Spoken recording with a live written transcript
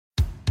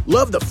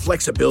Love the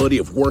flexibility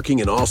of working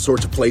in all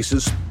sorts of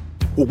places?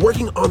 Well,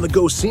 working on the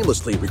go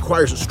seamlessly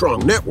requires a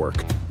strong network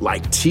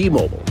like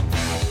T-Mobile.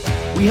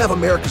 We have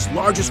America's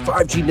largest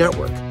 5G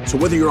network, so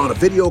whether you're on a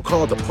video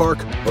call at the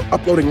park or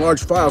uploading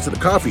large files at the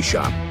coffee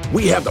shop,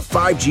 we have the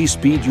 5G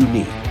speed you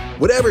need.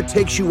 Whatever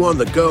takes you on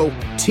the go,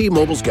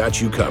 T-Mobile's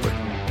got you covered.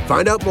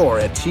 Find out more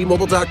at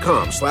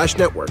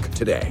T-Mobile.com/network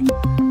today.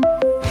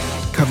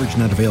 Coverage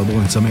not available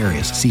in some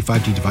areas. See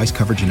 5G device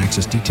coverage and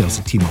access details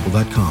at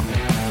T-Mobile.com.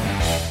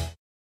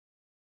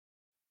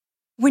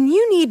 When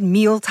you need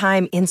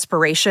mealtime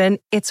inspiration,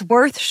 it's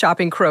worth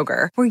shopping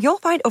Kroger, where you'll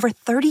find over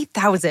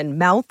 30,000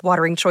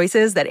 mouth-watering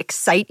choices that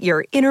excite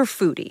your inner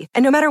foodie.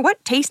 And no matter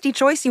what tasty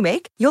choice you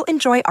make, you'll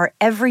enjoy our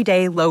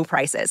everyday low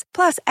prices,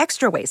 plus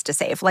extra ways to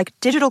save, like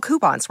digital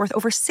coupons worth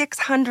over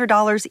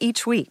 $600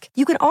 each week.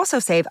 You can also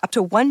save up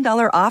to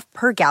 $1 off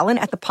per gallon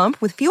at the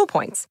pump with fuel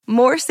points.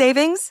 More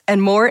savings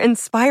and more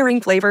inspiring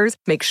flavors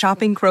make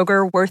shopping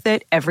Kroger worth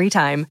it every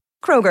time.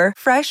 Kroger,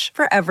 fresh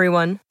for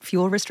everyone.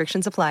 Fuel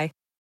restrictions apply.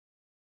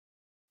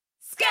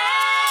 Scams,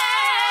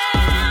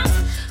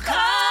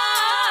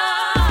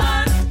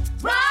 con,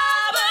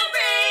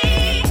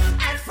 robbery,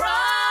 and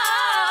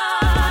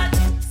fraud.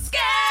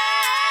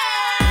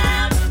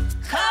 Scams,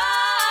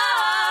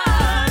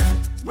 con,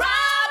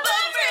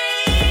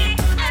 robbery,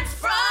 and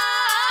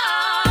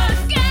fraud.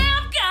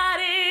 Scam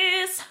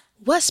Goddess.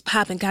 What's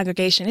poppin',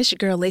 congregation? It's your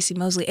girl, Lacey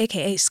Mosley,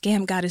 a.k.a.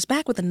 Scam Goddess,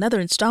 back with another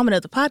installment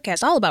of the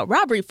podcast all about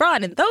robbery,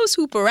 fraud, and those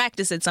who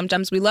practice it.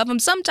 Sometimes we love them,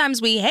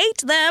 sometimes we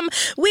hate them.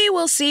 We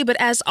will see, but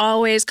as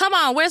always, come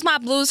on, where's my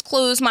Blues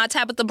Clues, my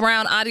Tabitha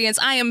Brown audience?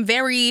 I'm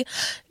very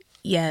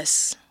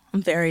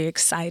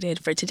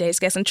excited for today's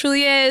guest, and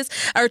truly am.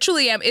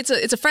 It's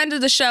a friend of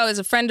the show, it's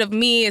a friend of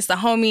me, it's the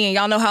homie, and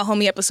y'all know how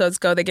homie episodes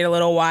go. They get a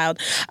little wild.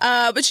 But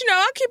I'll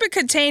keep it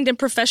contained and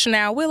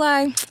professional. Will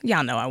I?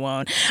 Y'all know I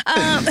won't.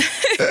 But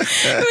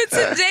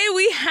today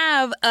we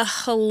have a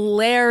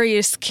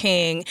hilarious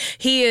king.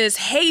 He is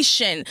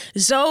Haitian,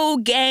 Zo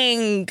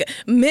Gang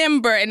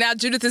member, and now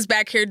Judith is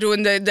back here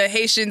doing the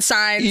Haitian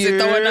signs and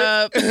throwing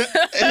up. All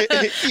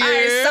right,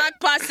 sac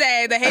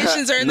passe. The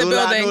Haitians are in the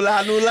building.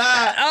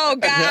 Oh,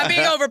 God. I'm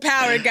being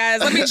overpowered,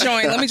 guys. Let me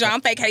join.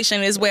 I'm fake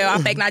Haitian as well.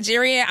 I'm fake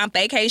Nigerian. I'm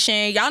fake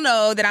Haitian. Y'all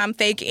know that I'm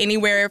fake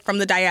anywhere from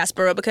the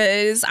diaspora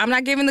because I'm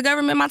not giving the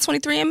government my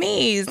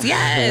 23andMe's.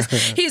 Yes.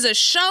 He's a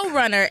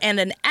showrunner and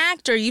an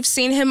actor. You've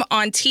seen him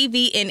on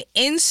TV in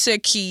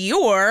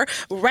Insecure,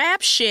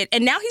 Rap Shit,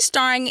 and now he's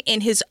starring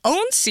in his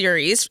own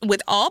series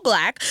with All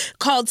Black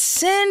called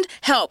Send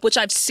Help, which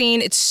I've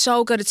seen. It's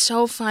so good. It's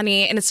so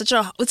funny, and it's a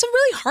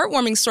really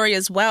heartwarming story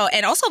as well,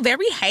 and also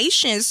very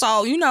Haitian.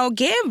 So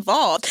get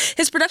involved.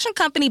 His production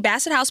company,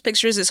 Bassett House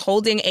Pictures, is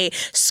holding a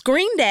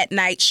Screen That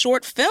Night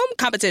short film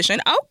competition.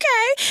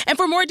 Okay. And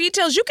for more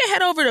details, you can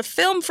head over to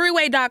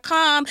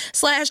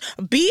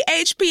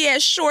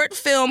filmfreeway.com/BHPS short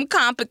film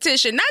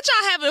competition. Not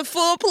y'all having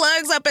full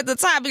plugs up at the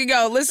top. You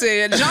go,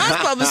 listen, John's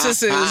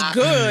publicist is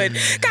good.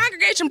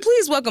 Congregation,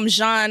 please welcome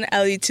Jean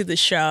Elie to the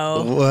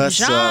show.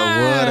 What's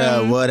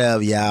up? What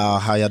up, y'all?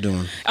 How y'all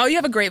doing? Oh, you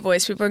have a great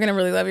voice. People are going to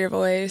really love your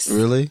voice.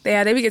 Really?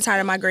 Yeah, they be getting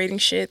tired of my grading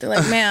shit. They're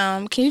like,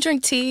 ma'am, can you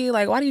drink tea?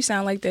 Like, why do you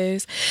sound like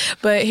this?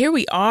 But here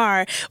we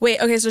are.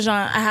 Wait, okay, so Jean,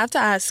 I have to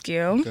ask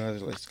you. Go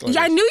ahead.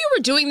 Yeah, I knew you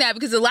were doing that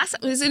because the last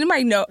time, does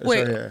anybody know?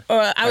 Wait,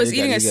 I was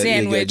eating a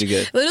sandwich.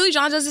 Literally,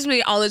 John does this to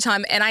me all the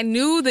time, and I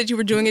knew that you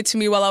were doing it to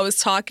me while I was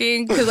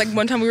talking because,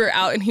 one time we were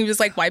out and he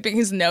was, wiping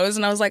his nose,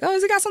 and I was like, oh,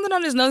 has he got something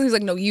on his nose? And he's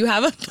like, no, you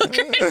have a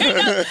booger. I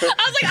was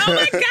like, oh,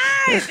 my God.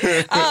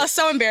 Oh,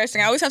 so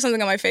embarrassing. I always have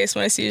something on my face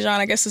when I see Jean.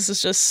 I guess this is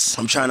just...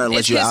 I'm trying to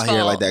let you out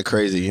here like that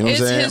crazy. You know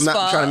what I'm saying? I'm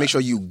not trying to make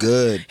sure you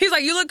good. He's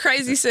like, you look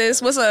crazy,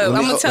 sis. What's up?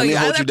 I'm going to tell you.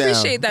 I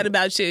appreciate that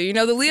about you.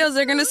 The Leos,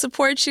 they're going to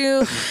support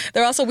you.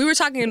 They're also... We were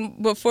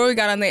talking before we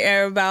got on the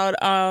air about...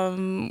 a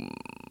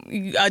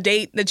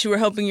date that you were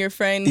helping your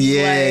friend.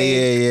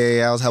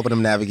 Yeah. I was helping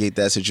him navigate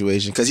that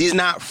situation because he's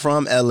not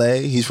from LA.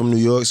 He's from New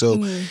York, so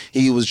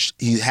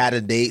he had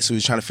a date, so he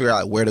was trying to figure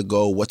out where to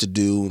go, what to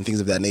do, and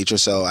things of that nature.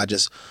 So I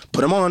just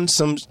put him on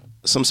some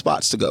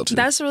spots to go to.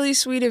 That's really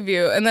sweet of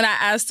you. And then I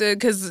asked it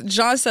because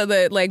John said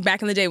that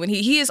back in the day when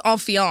he is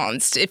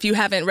enfianced. If you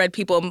haven't read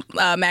People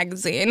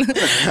magazine,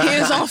 he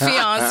is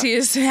enfianced. He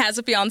has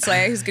a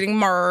fiance. He's getting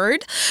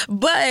married.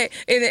 But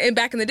in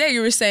back in the day,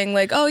 you were saying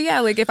oh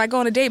yeah, if I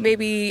go on a date,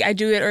 maybe I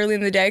do it early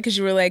in the day because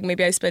you were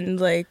maybe I spend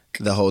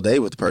the whole day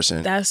with the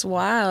person. That's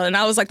wild. And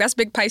I was like, that's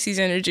big Pisces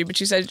energy. But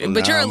you said,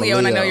 but you're a Leo,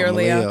 and I know you're a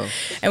Leo.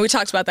 And we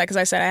talked about that because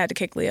I said I had to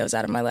kick Leos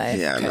out of my life.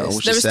 Yeah, I know.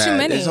 There was too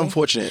many. It's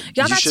unfortunate.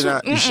 You should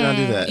not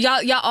do that.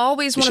 Y'all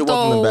always want to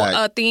throw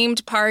a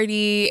themed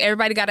party.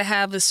 Everybody got to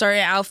have a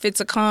certain outfit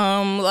to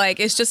come.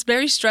 It's just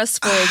very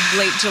stressful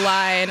late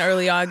July and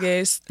early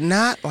August.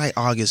 Not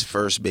August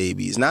 1st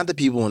babies. Not the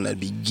people in the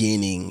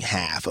beginning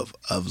half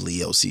of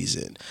Leo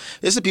season.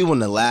 It's the people in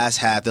the last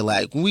half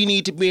that we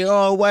need to be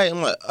all white.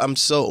 I'm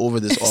so over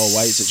this all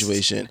white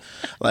situation.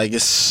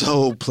 It's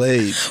so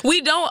played. We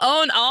don't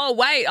own all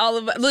white.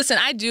 Listen,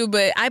 I do,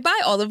 but I buy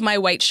all of my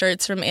white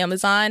shirts from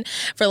Amazon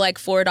for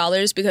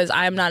 $4 because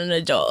I'm not an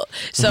adult.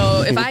 default.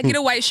 So if I get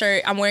a white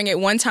shirt, I'm wearing it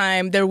one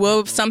time. There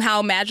will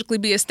somehow magically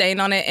be a stain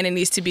on it, and it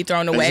needs to be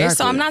thrown away. Exactly.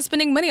 So I'm not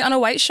spending money on a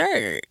white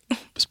shirt.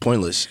 It's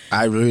pointless.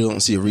 I really don't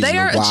see a reason They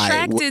are why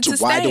attracted to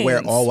to wear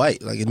stains. all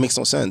white. Like, it makes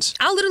no sense.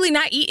 I'll literally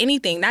not eat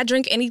anything, not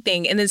drink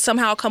anything, and then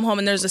somehow I'll come home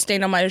and there's a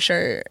stain on my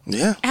shirt.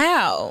 Yeah.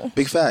 Ow.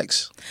 Big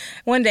facts.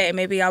 One day,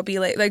 maybe I'll be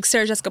like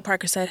Sarah Jessica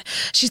Parker said,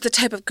 she's the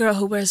type of girl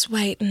who wears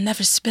white and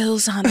never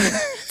spills on it.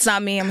 It's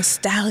not me. I'm a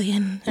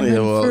stallion.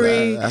 I'm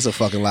free. That's a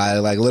fucking lie.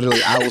 Like,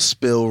 literally, I will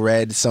spill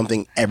red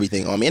something,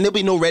 everything on me. And there'll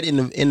be no red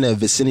in the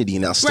vicinity,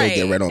 and I'll still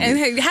get red on me.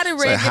 And how did red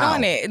like, get how?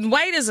 on it?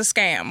 White is a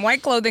scam.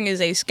 White clothing is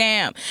a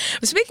scam.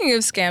 But speaking of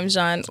scams,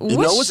 John, You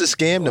know what's a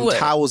scam? Them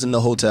towels in the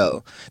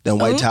hotel. Them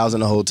white towels in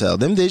the hotel.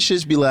 Them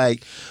dishes be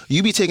like,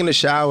 you be taking a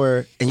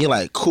shower and you're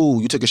like,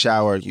 cool, you took a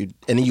shower, and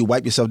then you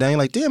wipe yourself down. You're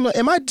like, damn,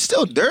 am I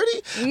still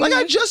dirty? Like,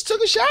 I just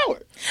took a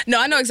shower.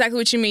 No, I know exactly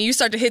what you mean. You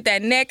start to hit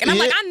that neck, and I'm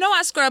like, I know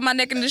I scrub my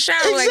neck in the shower.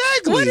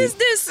 Exactly. Like, what is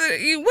this?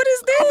 What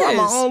is this? I brought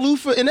my own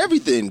loofah and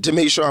everything to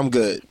make sure I'm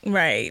good.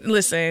 Right.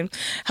 Listen,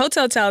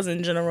 hotel towels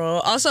in general.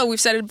 Also, we've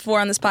said it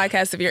before on this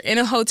podcast, if you're in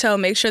a hotel,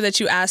 make sure that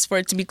you ask for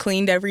it to be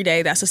cleaned every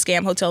day. That's a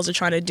scam hotels are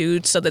trying to do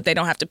so that they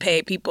don't have to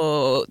pay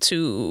people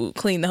to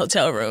clean the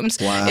hotel rooms.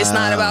 Wow. It's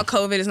not about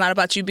COVID. It's not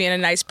about you being a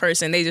nice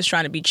person. They just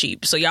trying to be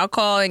cheap. So y'all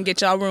call and get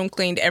y'all room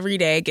cleaned every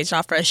day, get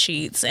y'all fresh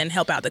sheets, and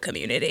help out the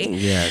community.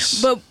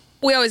 Yes. But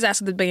we always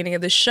ask at the beginning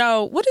of the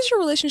show, what is your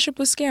relationship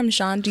with scams,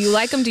 Sean? Do you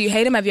like them? Do you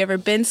hate them? Have you ever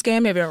been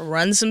scammed? Have you ever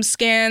run some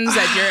scams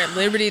that you're at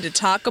liberty to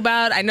talk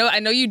about? I know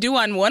you do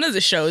on one of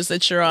the shows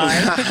that you're on.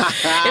 If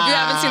you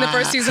haven't seen the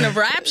first season of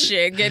Rap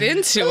Shit, get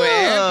into it.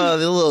 Oh,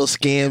 the little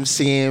scams,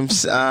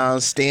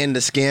 Stan the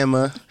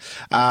Scammer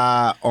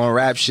on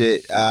Rap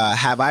Shit.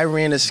 Have I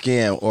ran a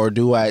scam, or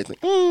do I?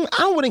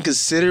 I wouldn't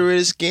consider it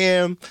a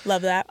scam.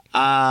 Love that.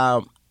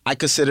 I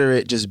consider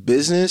it just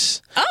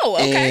business. Oh,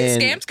 okay.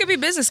 And- Scams could be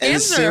business. And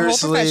Scams are a whole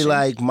seriously, profession.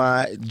 like,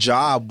 my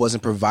job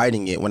wasn't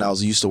providing it when I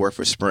used to work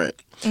for Sprint.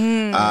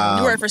 You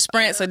work for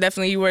Sprint, so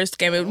definitely you were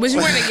scamming. Was you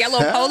wearing a yellow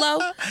polo?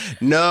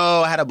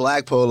 No, I had a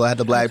black polo.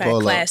 Okay,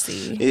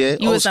 classy. Yeah,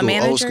 You old was a school,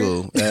 manager? old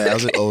school. Yeah, I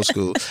was old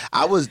school.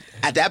 I was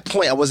at that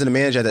point. I wasn't a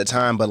manager at that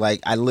time, but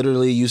like I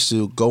literally used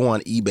to go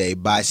on eBay,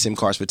 buy SIM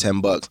cards for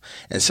 $10,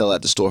 and sell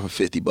at the store for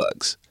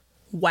 $50.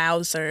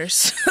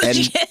 Wowzers.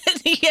 And-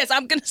 yes,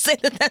 I'm going to say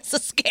that that's a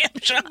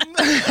scam, Sean. Not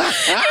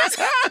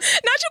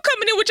you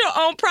coming in with your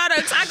own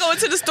products. I go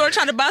into the store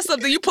trying to buy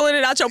something, you pulling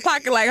it out your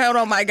pocket like, hold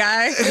on, my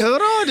guy.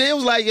 Hold on. It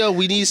was like, yo,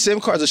 we need SIM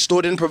cards. The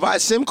store didn't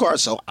provide SIM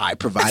cards, so I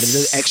provided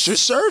an extra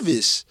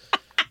service.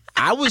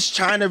 I was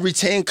trying to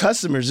retain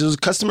customers. It was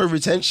customer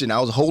retention.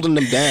 I was holding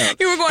them down.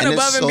 You were going and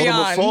above then and sold them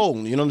beyond. a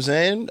phone. You know what I'm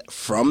saying?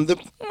 From the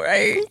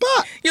Right.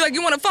 bot. You're like,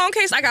 you want a phone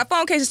case? I got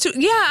phone cases too.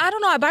 Yeah, I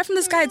don't know. I buy from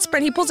this guy at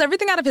Sprint. He pulls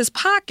everything out of his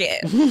pocket.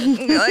 I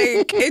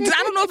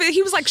don't know if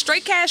he was like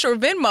straight cash or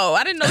Venmo.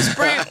 I didn't know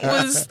Sprint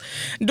was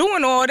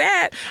doing all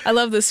that. I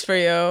love this for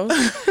you.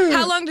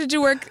 How long did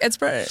you work at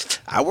Sprint?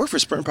 I worked for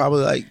Sprint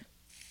probably like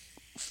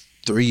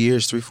 4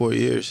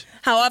 years.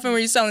 How often were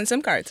you selling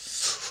SIM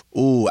cards?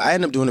 Ooh, I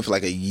ended up doing it for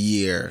like a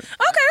year. Okay,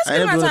 that's I a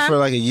good ended up amount doing of it time. for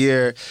like a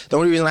year. The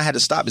only reason I had to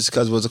stop is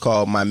because what's it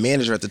called? My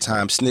manager at the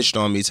time snitched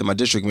on me to my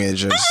district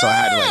manager, so I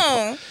had to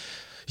like,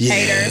 yeah,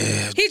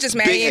 Hater. He just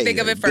mad he didn't think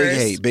of it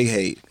first. Big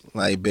hate,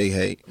 like big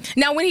hate.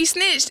 Now, when he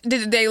snitched,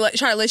 did they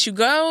try to let you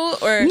go?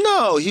 Or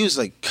No, he was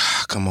like,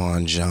 come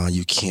on, John,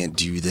 you can't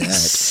do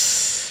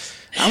that.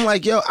 I'm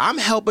like, yo, I'm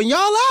helping y'all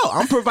out.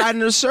 I'm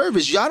providing a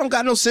service. Y'all don't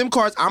got no SIM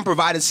cards. I'm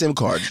providing SIM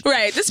cards.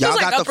 Right. This Y'all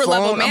feels like got the upper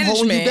level phone, I'm management.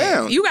 holding you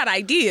down. You got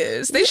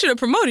ideas. They should have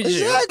promoted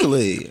you.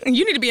 Exactly.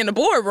 You need to be in the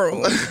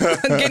boardroom,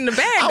 getting the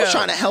bag I was up.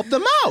 trying to help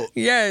them out.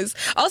 Yes.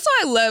 Also,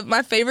 I love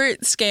my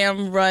favorite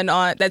scam run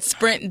on that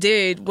Sprint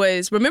did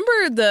was, remember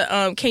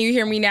the Can You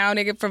Hear Me Now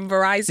nigga from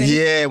Verizon?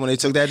 Yeah, when they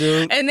took that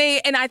dude.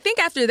 And I think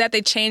after that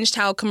they changed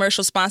how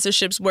commercial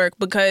sponsorships work,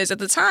 because at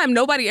the time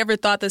nobody ever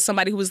thought that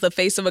somebody who was the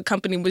face of a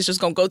company was just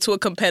gonna go to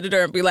a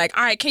competitor and be like,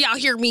 all right, can y'all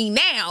hear me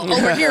now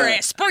over here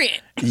at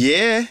Sprint?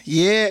 Yeah.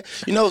 You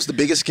know what's the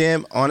biggest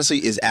scam,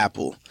 honestly, is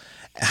Apple.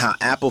 How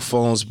Apple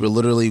phones will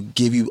literally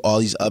give you all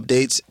these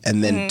updates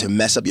and then to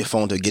mess up your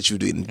phone to get you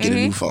to get a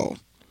new phone.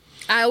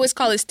 I always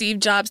call it Steve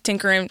Jobs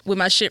tinkering with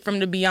my shit from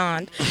the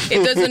beyond.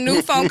 If there's a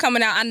new phone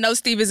coming out, I know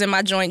Steve is in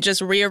my joint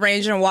just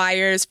rearranging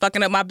wires,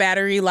 fucking up my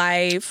battery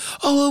life.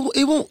 Oh,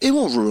 it won't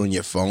ruin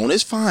your phone.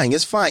 It's fine.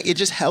 It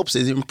just helps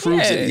it. It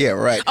improves it. Yeah,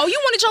 right. Oh, you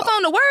wanted your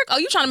phone to work? Oh,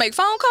 you trying to make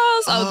phone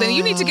calls? Oh, then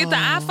you need to get the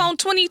iPhone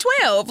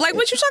 2012. Like,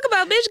 what you talk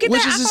about, bitch? Get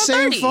Which that is the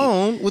iPhone same 30.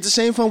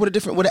 phone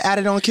with an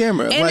added on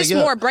camera. And like, it's yeah.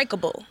 more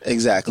breakable.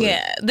 Exactly.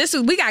 Yeah,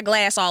 we got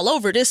glass all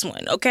over this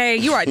one. Okay,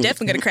 you are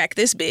definitely gonna crack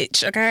this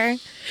bitch. Okay,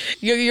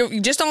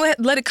 you just don't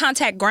let it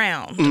contact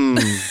ground.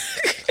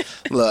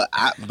 Look,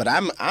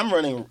 I'm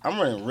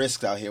running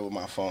risks out here with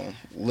my phone.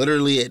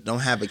 Literally, it don't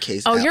have a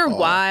case. Oh, at you're all.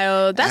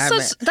 wild.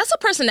 That's a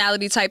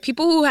personality type.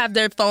 People who have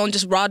their phone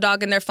just raw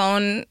dogging their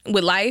phone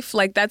with life,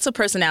 like that's a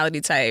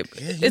personality type.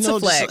 Yeah, it's a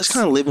flex. It's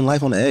kind of living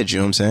life on the edge. You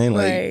know what I'm saying?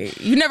 Like,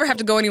 right. You never have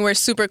to go anywhere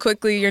super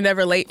quickly. You're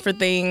never late for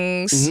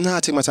things. Nah, I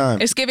take my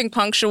time. It's giving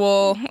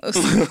punctual.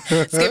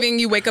 It's giving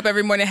you wake up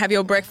every morning, have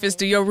your breakfast,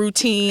 do your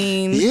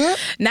routine. Yeah.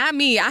 Not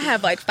me. I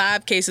have like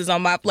 5 cases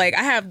on my, like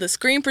I have the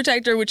screen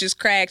protector, which is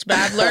cracked, but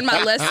I've learned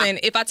my lesson.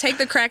 If I take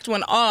the cracked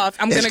one off,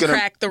 I'm going to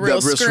crack the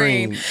real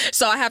screen.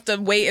 So I have to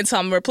wait until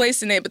I'm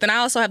replacing it. But then I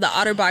also have the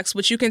OtterBox,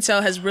 which you can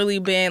tell has really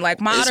been, like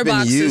my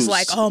OtterBox is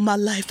like, all my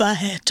life I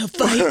had to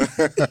fight.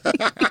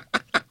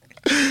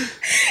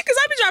 Because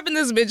I be dropping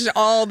this bitch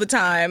all the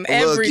time,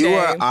 every day. You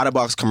are an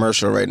OtterBox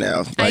commercial right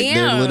now. Like, I am.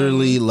 They're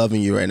literally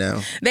loving you right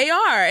now. They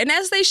are, and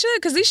as they should,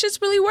 because these shits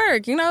really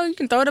work. You know, you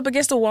can throw it up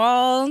against the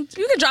wall. You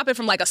can drop it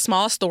from like a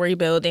small story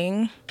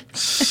building.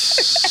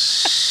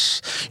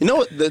 You know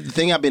what? The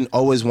thing I've been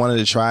always wanted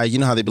to try, you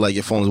know how they be like,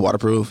 your phone is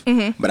waterproof?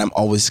 Mm-hmm. But I'm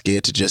always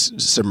scared to just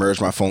submerge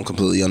my phone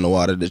completely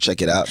underwater to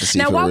check it out to see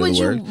if it really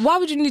works. Why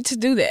would you need to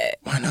do that?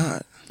 Why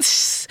not?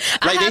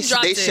 Like they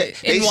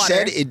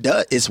said it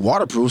does. It's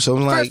waterproof, so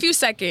I'm like, for a few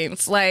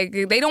seconds. Like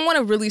they don't want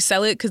to really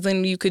sell it because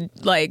then you could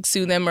like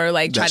sue them or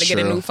like try to get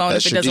a new phone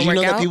if it doesn't work out.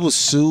 Did you know that people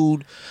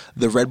sued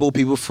the Red Bull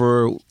people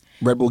for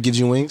Red Bull gives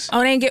you wings?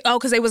 Oh,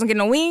 because they wasn't getting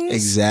no wings.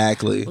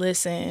 Exactly.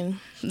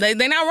 Listen, they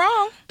not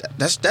wrong.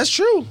 That's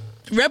true.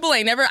 Red Bull I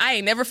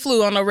ain't never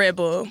flew on a Red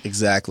Bull.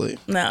 Exactly.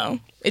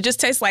 No, it just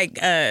tastes like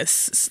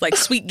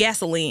sweet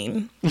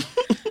gasoline.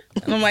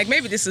 And I'm like,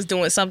 maybe this is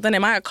doing something.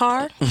 Am I a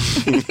car?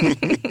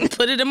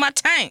 Put it in my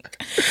tank.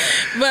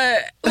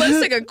 But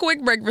let's take a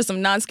quick break for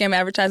some non-scam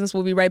advertisements.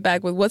 We'll be right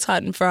back with What's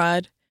Hot and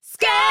Fraud.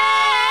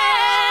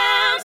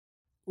 Scams!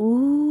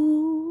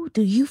 Ooh,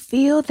 do you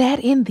feel that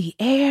in the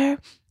air?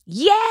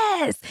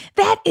 Yes,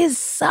 that is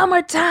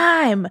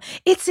summertime.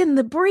 It's in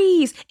the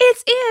breeze.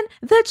 It's in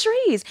the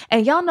trees.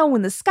 And y'all know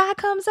when the sky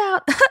comes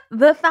out,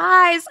 the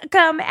thighs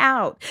come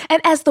out.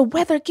 And as the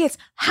weather gets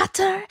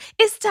hotter,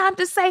 it's time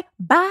to say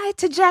bye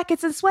to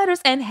jackets and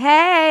sweaters and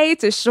hey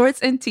to shorts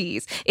and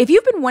tees. If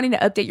you've been wanting to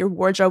update your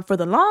wardrobe for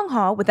the long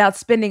haul without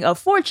spending a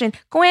fortune,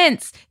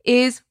 Quince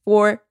is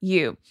for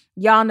you.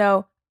 Y'all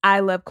know I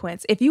love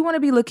Quince. If you want to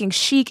be looking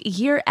chic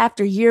year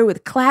after year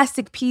with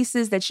classic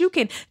pieces that you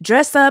can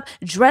dress up,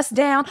 dress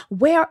down,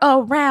 wear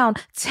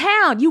around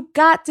town, you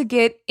got to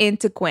get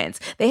into Quince.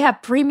 They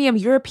have premium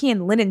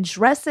European linen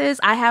dresses.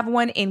 I have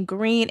one in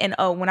green, and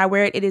oh, when I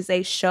wear it, it is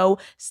a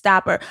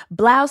showstopper.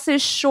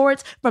 Blouses,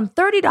 shorts from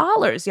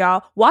 $30,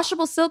 y'all.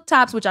 Washable silk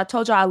tops, which I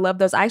told y'all I love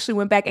those. I actually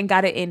went back and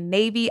got it in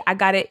navy. I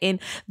got it in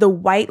the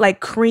white,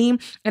 like cream,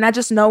 and I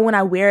just know when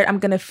I wear it, I'm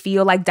going to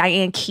feel like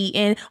Diane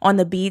Keaton on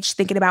the beach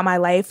thinking about my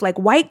life. Like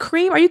white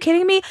cream, are you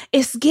kidding me?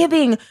 It's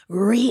giving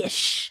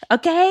rich,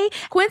 okay?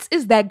 Quince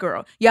is that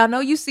girl. Y'all know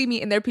you see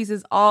me in their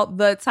pieces all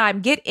the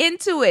time. Get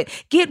into it.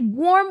 Get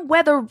warm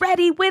weather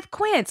ready with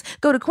Quince.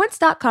 Go to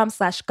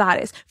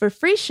quince.com/goddess for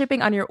free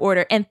shipping on your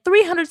order and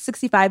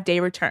 365-day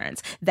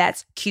returns.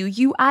 That's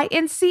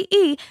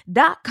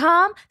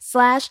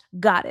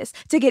QUINCE.com/goddess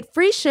to get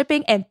free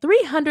shipping and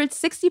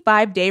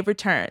 365-day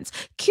returns.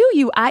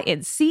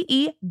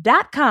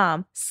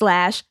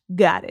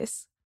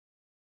 QUINCE.com/goddess.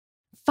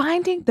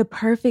 Finding the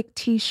perfect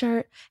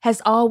t-shirt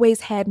has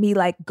always had me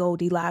like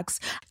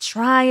Goldilocks,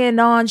 trying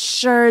on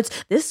shirts.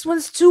 This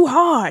one's too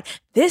hard.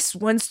 This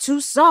one's too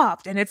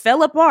soft, and it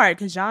fell apart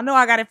because y'all know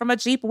I got it from a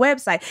cheap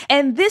website.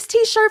 And this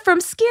t-shirt from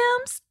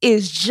Skims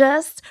is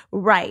just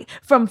right.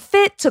 From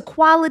fit to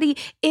quality,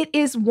 it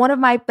is one of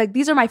my, like,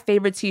 these are my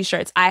favorite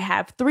t-shirts. I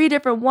have 3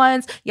 different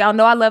ones. Y'all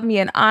know I love me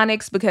an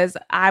onyx because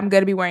I'm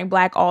going to be wearing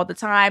black all the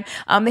time.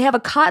 They have a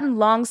cotton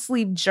long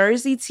sleeve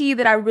jersey tee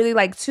that I really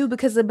like too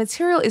because the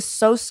material is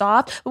so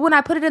soft. But when I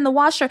put it in the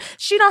washer,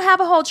 she don't have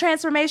a whole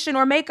transformation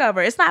or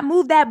makeover. It's not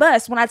move that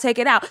bust when I take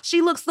it out.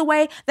 She looks the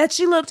way that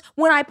she looked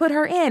when I put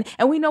her in.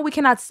 And we know we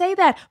cannot say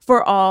that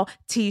for all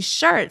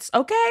t-shirts,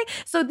 okay?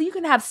 So you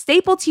can have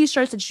staple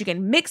t-shirts that you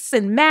can mix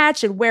and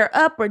match and wear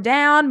up or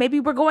down. Maybe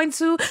we're going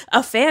to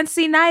a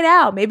fancy night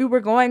out. Maybe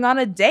we're going on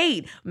a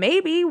date.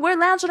 Maybe we're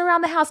lounging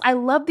around the house. I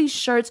love these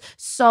shirts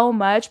so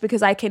much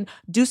because I can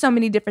do so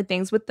many different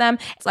things with them.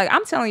 It's like,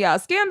 I'm telling y'all,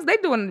 Skims, they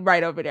doing it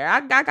right over there. I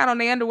got on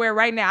the underwear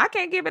right now. I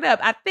can't give it up.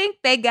 I think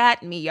they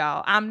got me,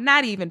 y'all. I'm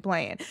not even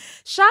playing.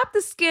 Shop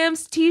the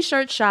Skims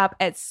t-shirt shop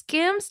at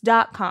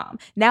skims.com.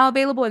 Now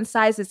available in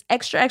sizes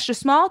extra, extra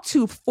small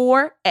to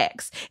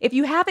 4X. If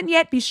you haven't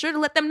yet, be sure to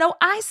let them know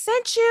I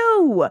sent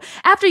you.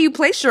 After you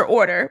place your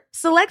order,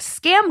 select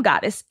Scam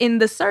Goddess in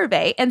the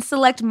survey and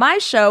select My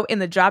Show in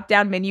the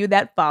drop-down menu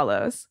that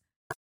follows.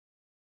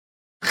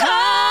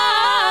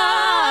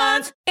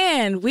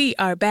 And we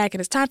are back,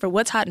 and it's time for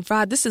What's Hot and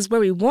Fraud. This is where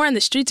we warn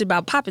the streets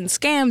about popping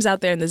scams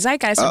out there in the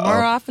zeitgeist. And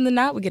more often than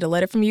not, we get a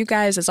letter from you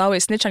guys. As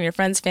always, snitch on your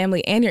friends,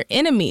 family, and your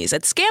enemies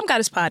at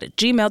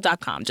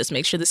scamgoddesspod@gmail.com. Just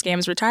make sure the scam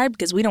is retired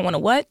because we don't want to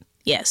what?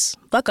 Yes,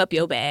 buck up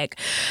your bag.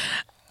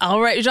 All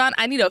right, John,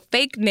 I need a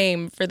fake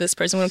name for this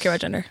person. We don't care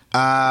about gender.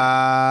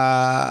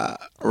 Raul.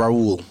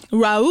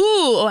 Raul.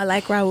 Oh, I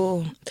like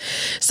Raul.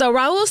 So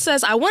Raul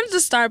says, I wanted to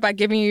start by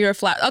giving you your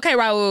flowers. Okay,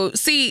 Raul.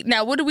 See,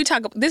 now what do we talk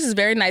about? This is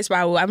very nice,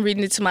 Raul. I'm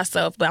reading it to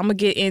myself, but I'm going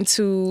to get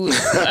into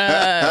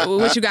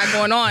what you got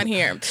going on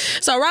here.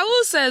 So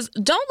Raul says,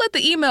 don't let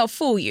the email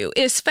fool you.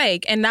 It's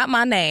fake and not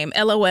my name.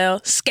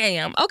 LOL.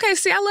 Scam. Okay,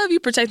 see, I love you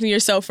protecting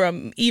yourself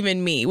from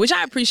even me, which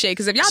I appreciate,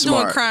 because if y'all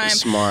doing crime,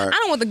 I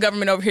don't want the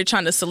government over here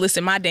trying to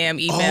solicit my damn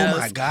emails. Oh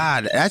my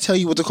God. Did I tell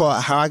you what to call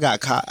how I got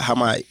caught, how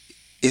my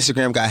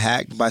Instagram got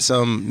hacked by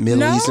some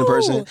Middle Eastern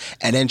person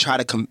and then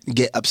try to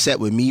get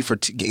upset with me for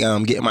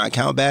getting my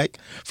account back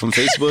from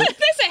Facebook?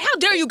 They said, how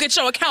dare you get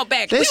your account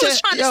back? They said, was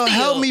trying to steal.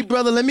 Help me,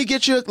 brother. Let me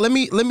get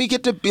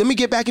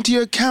back into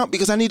your account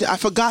because I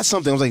forgot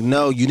something. I was like,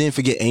 no, you didn't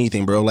forget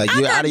anything, bro. Like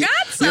you're out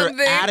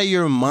of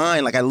your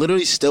mind. Like I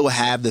literally still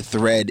have the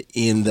thread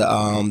in the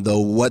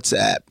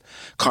WhatsApp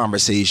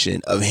conversation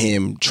of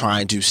him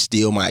trying to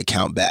steal my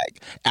account back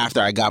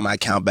after I got my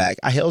account back.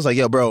 I was like,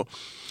 yo, bro,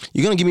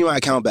 you're gonna give me my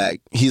account back?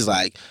 He's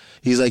like,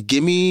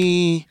 give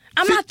me.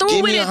 I'm not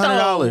through with it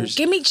though. $100.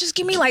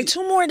 Give me like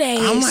 2 more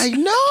days. I'm like,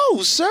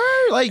 no, sir.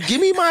 Like,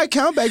 give me my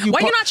account back. Why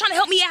you not trying to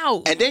help me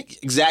out? And then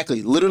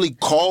literally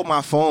called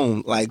my phone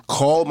on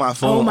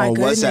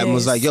WhatsApp and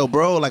was like, yo,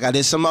 bro, like I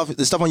did some of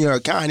the stuff on your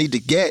account I need to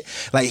get.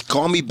 Like,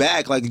 call me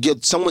back. Like,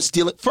 get someone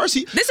stealing. First,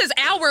 this is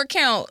our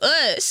account.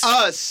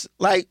 Us.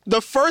 Like the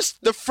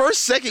first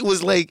second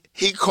was like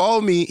he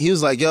called me. He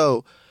was like,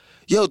 yo,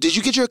 did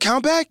you get your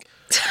account back?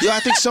 Yo, I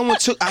think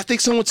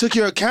someone took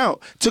your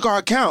account. Took our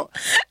account.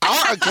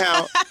 Our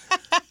account.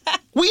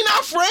 We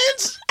not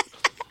friends?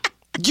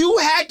 You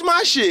hacked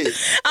my shit.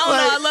 I don't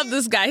know. I love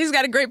this guy. He's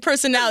got a great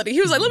personality. He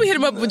was like, let me hit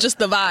him up with just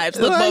the vibes.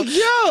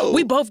 Look,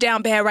 we both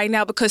down bad right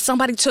now because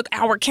somebody took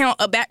our account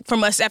back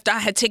from us after I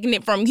had taken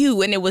it from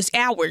you and it was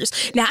ours.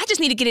 Now, I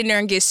just need to get in there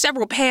and get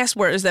several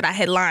passwords that I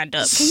had lined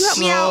up. Can you help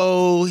me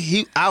out?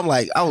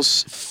 I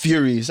was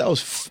furious.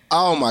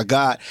 Oh my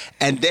God.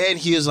 And then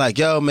he was like,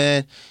 yo,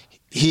 man.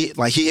 He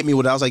hit me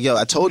with it. I was like, yo,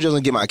 I told you I was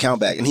going to get my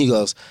account back. And he's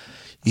like,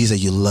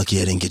 you're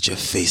lucky I didn't get your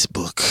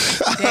Facebook.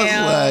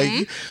 Damn. I was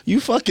like, you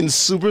fucking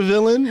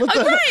supervillain? Right.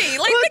 Like,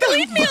 nigga,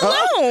 leave me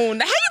alone.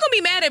 How you gonna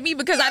be mad at me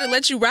because I didn't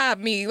let you rob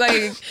me?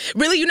 Like,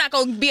 really, you're not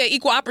gonna be an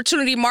equal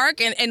opportunity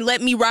mark and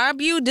let me rob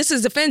you? This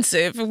is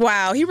offensive.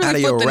 Wow, he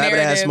really flipped the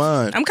narrative.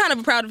 I'm kind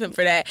of proud of him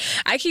for that.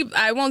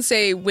 I won't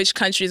say which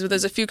countries, but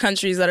there's a few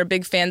countries that are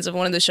big fans of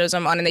one of the shows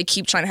I'm on, and they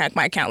keep trying to hack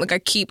my account. Like, I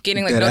keep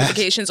getting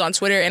notifications on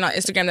Twitter and on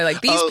Instagram. They're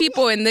like, these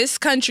people in this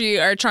country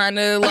are trying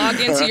to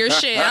log into your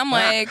shit. I'm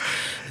like,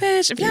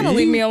 bitch, if y'all don't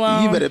leave me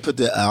alone. You better put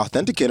the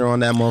authenticator on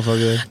that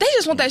motherfucker. They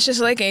just want that shit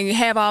so they can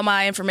have all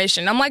my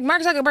information. I'm like,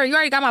 Mark Zuckerberg, you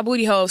already got my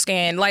booty hole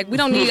scanned. Like,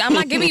 I'm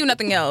not giving you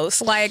nothing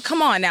else. Like,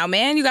 come on now,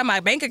 man. You got my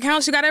bank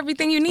accounts. You got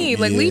everything you need.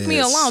 Like, leave me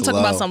alone. Talk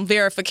about some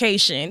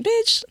verification.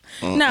 Bitch,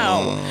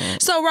 no.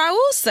 So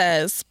Raul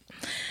says,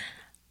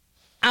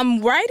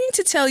 I'm writing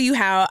to tell you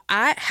how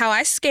I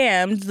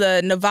scammed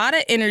the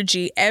Nevada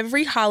Energy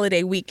every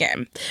holiday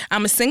weekend.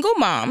 I'm a single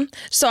mom,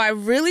 so I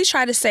really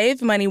try to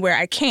save money where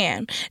I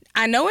can.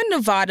 I know in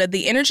Nevada,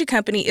 the energy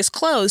company is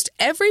closed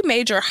every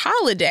major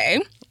holiday.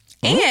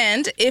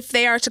 And if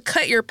they are to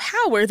cut your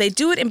power, they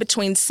do it in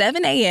between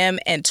 7 a.m.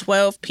 and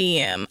 12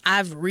 p.m.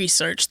 I've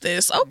researched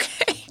this.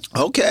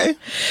 Okay.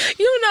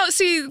 You know,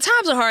 see,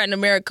 times are hard in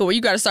America where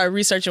you got to start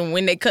researching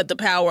when they cut the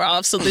power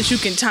off so that you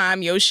can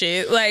time your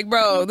shit. Like,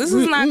 bro, this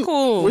is not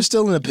cool. We're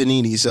still in a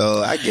panini,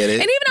 so I get it.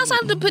 And even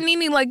outside of the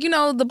panini, like, you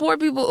know, the poor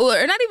people,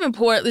 or not even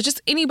poor,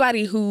 just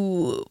anybody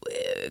who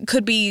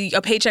could be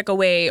a paycheck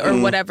away or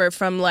whatever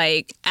from,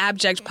 like,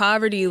 abject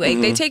poverty,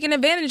 like, they taking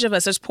advantage of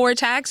us. There's poor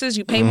taxes.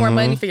 You pay more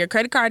money for your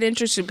credit card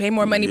interest. You pay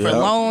more money for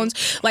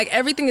loans. Like,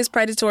 everything is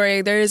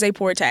predatory. There is a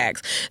poor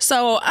tax.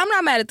 So I'm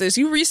not mad at this.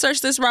 You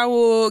research this,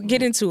 Raul.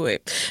 Get into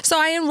it. So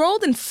I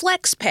enrolled in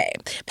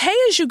FlexPay. Pay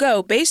as you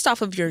go based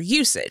off of your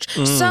usage.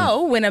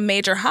 So when a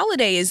major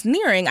holiday is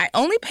nearing, I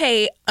only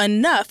pay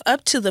enough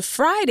up to the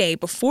Friday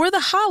before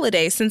the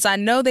holiday since I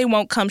know they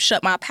won't come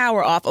shut my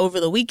power off over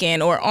the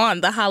weekend or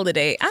on the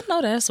holiday. I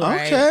know that's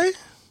right. Okay.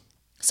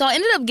 So I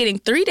ended up getting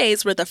 3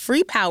 days worth of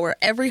free power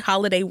every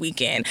holiday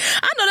weekend.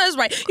 I know that's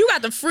right. You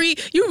got the free,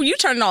 you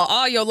turning on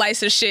all your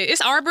lights and shit. It's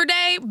Arbor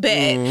Day,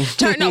 bet.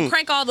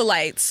 Crank all the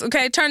lights,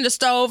 okay? Turn the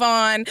stove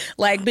on.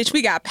 Like, bitch,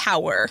 we got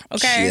power,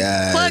 okay?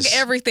 Yes. Plug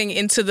everything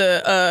into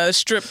the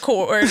strip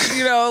cord,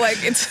 you know, like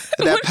it's...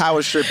 That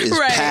power strip is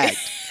packed.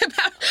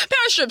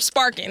 Power strip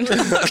sparking,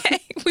 okay?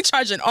 We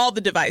charging all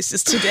the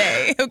devices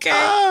today,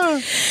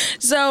 okay?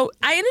 So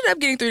I ended up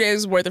getting 3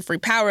 days worth of free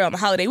power on the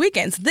holiday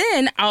weekends.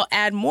 Then I'll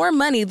add more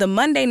money the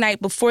Monday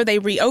night before they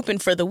reopen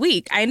for the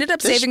week. I ended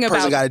up saving about...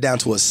 This person got it down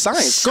to a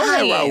science. Go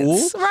ahead,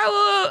 Raul. Raul,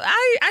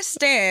 I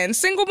stand.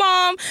 Single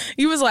mom,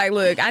 you was like,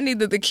 look, I need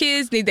the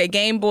kids need their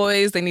Game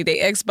Boys, they need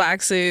their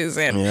Xboxes,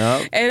 and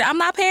I'm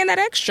not paying that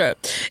extra.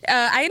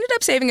 I ended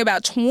up saving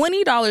about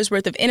 $20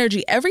 worth of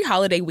energy every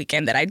holiday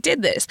weekend that I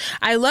did this.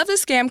 I love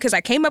this scam because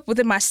I came up with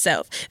it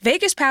myself.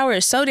 Vegas power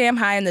is so damn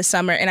high in the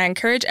summer, and I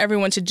encourage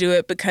everyone to do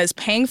it because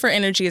paying for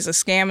energy is a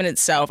scam in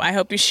itself. I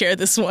hope you share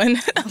this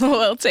one.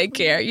 Well, take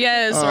care.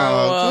 Yes,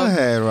 Raul. Go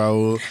ahead,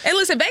 Raul. And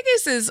listen,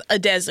 Vegas is a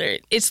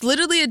desert. It's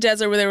literally a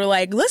desert where they were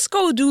like, let's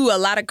go do a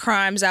lot of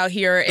crimes out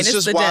here, and Let's it's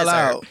just the wild desert.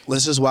 out.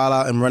 Let's just wild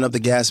out and run up the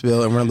gas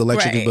bill and run up the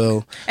electricity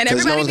bill. And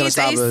 'Cause no everybody one's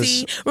gonna needs stop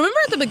AC. us. Remember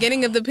at the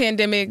beginning of the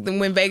pandemic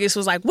when Vegas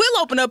was like, we'll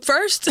open up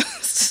first?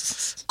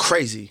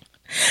 Crazy.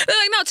 They're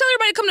like, no, tell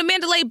everybody to come to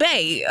Mandalay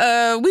Bay.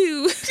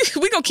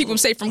 We gonna keep them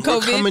safe from We're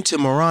COVID. coming to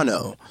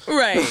Murano.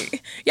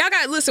 Right. Y'all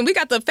we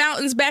got the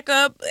fountains back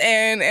up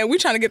and we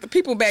trying to get the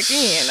people back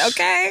in,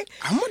 okay?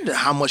 I wonder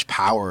how much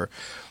power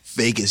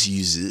Vegas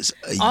uses.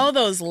 All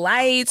those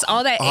lights,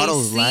 all that All AC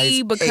those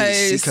lights,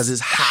 because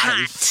it's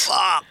hot. as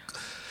fuck.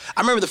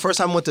 I remember the first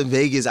time I went to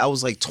Vegas, I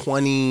was like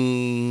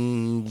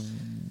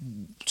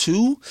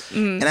 22,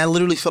 and I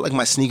literally felt like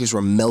my sneakers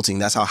were melting.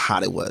 That's how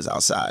hot it was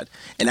outside.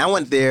 And I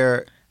went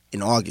there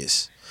in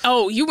August.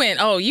 Oh, you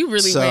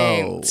really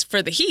went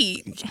for the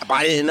heat.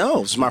 I didn't know.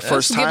 It was my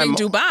first time.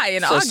 Giving Dubai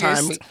in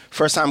August.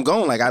 First time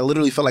going. Like, I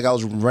literally felt like I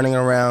was running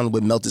around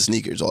with melted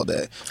sneakers all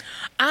day.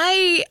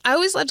 I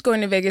always loved going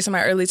to Vegas in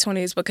my early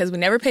 20s because we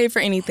never paid for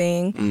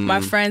anything.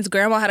 My friend's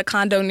grandma had a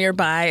condo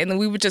nearby, and then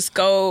we would just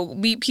go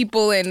meet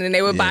people, and then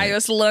they would buy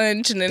us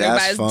lunch, and then they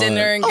buy us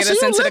dinner and get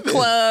us into the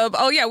club.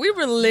 Oh, yeah, we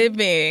were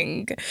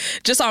living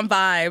just on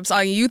vibes,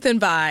 on youth and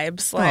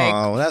vibes. Like,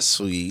 oh, that's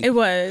sweet. It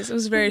was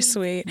very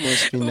sweet.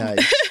 Must be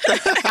nice.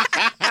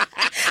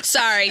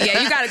 Sorry,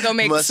 yeah, you got to go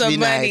make Must some be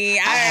money.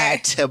 Nice. I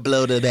had to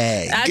blow the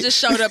bag. I just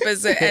showed up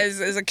as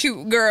a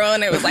cute girl,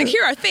 and it was like,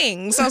 here are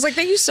things. I was like,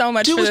 thank you so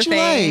much Do for what the you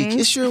things.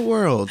 like. It's your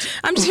world.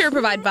 I'm just here to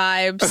provide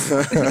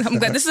vibes. I'm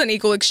glad this is an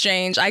equal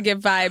exchange. I give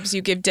vibes,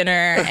 you give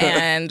dinner,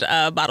 and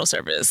bottle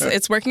service.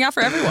 It's working out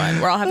for everyone.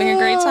 We're all having a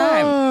great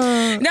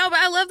time. No, but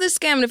I love this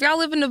scam. And if y'all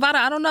live in Nevada,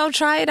 I don't know,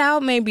 try it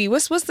out maybe.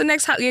 What's the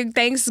next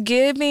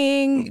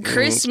Thanksgiving,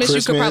 Christmas?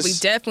 You could probably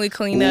definitely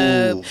clean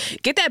up.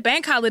 Get that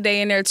bank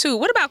holiday in there too.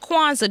 What about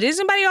Kwanzaa? Is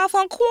anybody off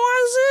on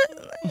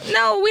Kwanzaa?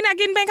 No, we're not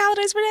getting bank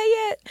holidays for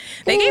that yet.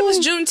 They gave us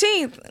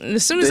Juneteenth. And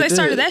as soon as they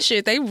started that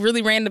shit, they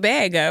really ran the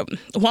bag up.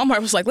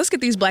 Walmart was like, let's get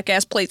these black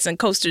ass plates and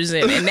coasters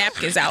and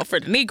napkins out for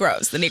the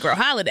Negroes, the Negro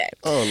holiday.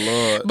 Oh,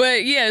 Lord.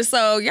 But yeah,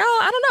 so y'all,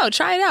 I don't know,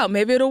 try it out.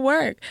 Maybe it'll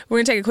work. We're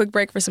going to take a quick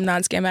break for some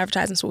non-scam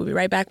advertising, so we'll be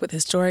right back with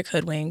Historic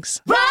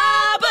Hoodwinks.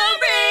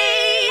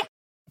 Robbery!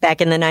 Back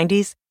in the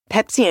 90s,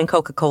 Pepsi and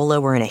Coca-Cola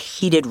were in a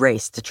heated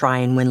race to try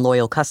and win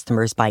loyal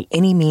customers by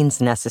any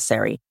means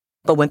necessary.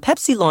 But when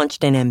Pepsi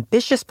launched an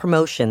ambitious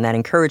promotion that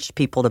encouraged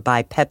people to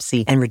buy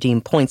Pepsi and redeem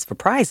points for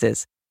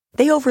prizes,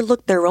 they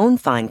overlooked their own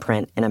fine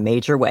print in a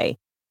major way.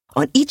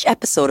 On each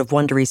episode of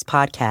Wondery's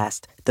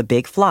podcast, The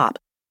Big Flop,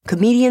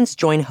 comedians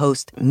join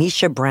host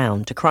Misha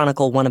Brown to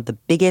chronicle one of the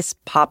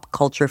biggest pop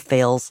culture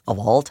fails of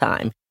all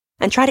time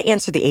and try to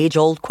answer the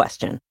age-old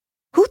question,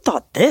 who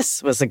thought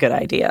this was a good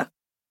idea?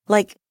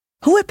 Like,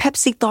 who at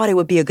Pepsi thought it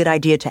would be a good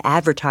idea to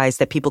advertise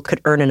that people could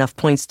earn enough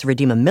points to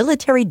redeem a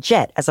military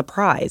jet as a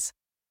prize?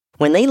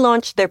 When they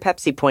launched their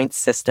Pepsi Points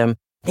system,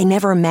 they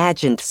never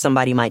imagined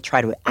somebody might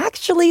try to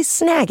actually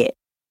snag it.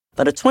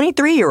 But a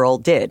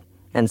 23-year-old did,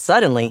 and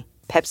suddenly,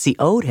 Pepsi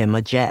owed him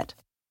a jet.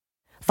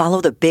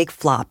 Follow The Big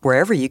Flop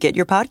wherever you get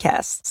your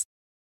podcasts.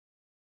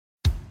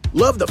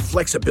 Love the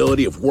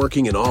flexibility of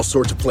working in all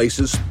sorts of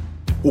places?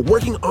 Well,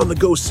 working on the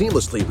go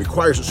seamlessly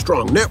requires a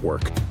strong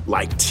network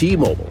like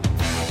T-Mobile.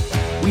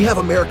 We have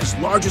America's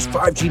largest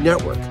 5G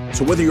network,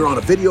 so whether you're on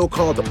a video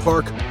call at the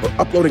park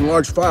or uploading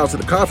large files at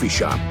the coffee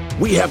shop,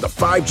 we have the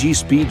 5G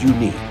speed you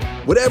need.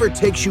 Whatever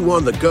takes you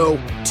on the go,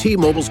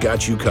 T-Mobile's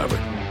got you covered.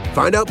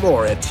 Find out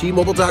more at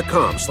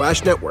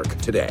T-Mobile.com/network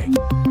today.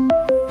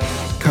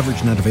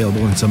 Coverage not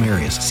available in some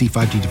areas. See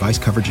 5G device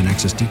coverage and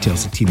access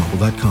details at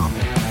T-Mobile.com.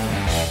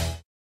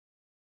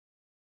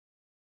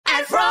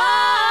 And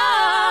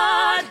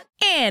fraud!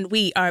 And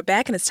we are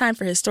back, and it's time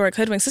for Historic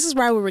Hoodwinks. This is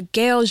where we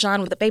regale Jean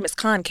with the famous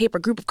con caper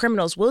group of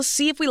criminals. We'll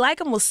see if we like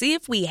him. We'll see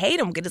if we hate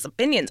him. Get his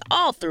opinions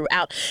all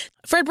throughout.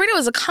 Fred Brito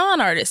is a con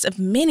artist of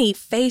many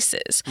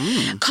faces.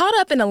 Caught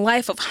up in a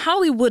life of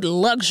Hollywood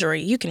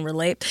luxury, you can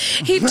relate.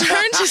 He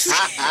turned to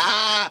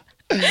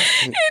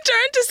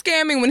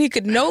scamming when he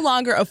could no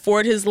longer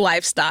afford his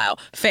lifestyle.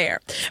 Fair.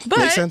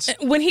 Makes sense.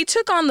 But when he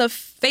took on the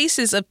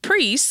faces of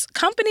priests,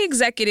 company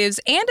executives,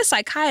 and a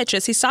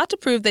psychiatrist, he sought to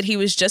prove that he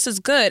was just as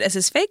good as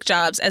his fake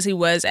jobs as he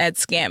was at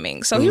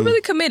scamming. So he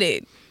really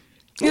committed.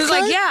 He was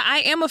like, yeah, I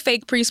am a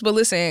fake priest, but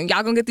listen,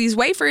 y'all gonna get these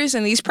wafers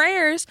and these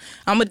prayers.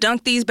 I'm gonna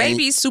dunk these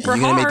babies super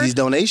you're hard. gonna make these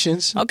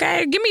donations.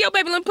 Okay, give me your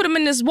baby, let me put him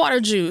in this water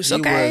juice,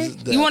 okay? He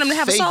was the You want him to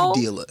have a soul?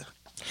 faith dealer.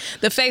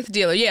 The faith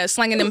dealer, yeah,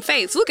 slanging them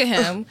faiths. Look at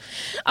him.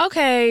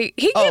 Okay,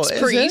 he gets is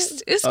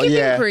priest. it? It's Oh, giving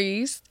yeah.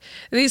 priest.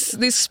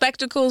 These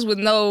spectacles with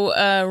no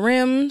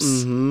rims.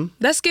 Mm-hmm.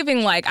 That's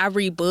giving like I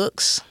read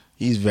books.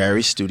 He's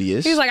very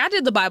studious. He's like, I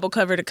did the Bible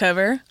cover to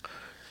cover,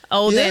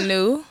 old and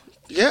new.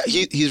 Yeah,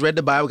 he's read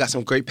the Bible, got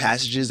some great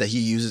passages that he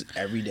uses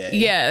every day.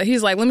 Yeah,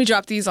 he's like, let me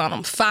drop these on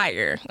him.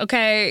 Fire.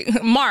 Okay?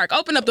 Mark,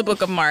 open up the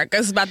book of Mark.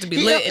 It's about to be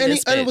lit in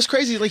this bitch. And it was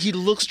crazy. Like, he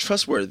looks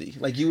trustworthy.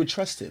 Like, you would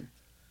trust him.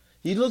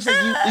 He looks like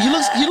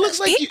he looks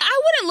like you.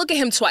 I wouldn't look at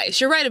him twice.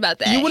 You're right about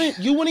that.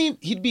 You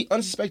wouldn't. He'd be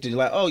unsuspected. You're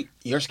like, oh,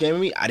 you're scamming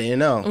me? I didn't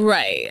know.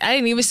 Right. I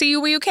didn't even see you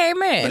when you came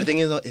in. But the thing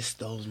is, though, it's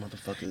those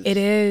motherfuckers. It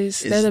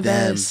is. They're the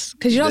best.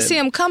 Because you don't see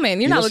him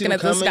coming. You're not looking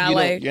at this guy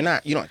like. You're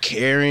not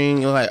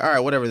caring. You're like, all right,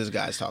 whatever this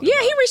guy's talking Yeah,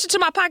 about. he reached into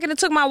my pocket and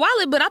took my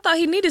wallet, but I thought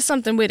he needed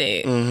something with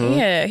it. Mm-hmm.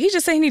 Yeah, he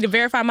just said he needed to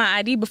verify my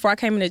ID before I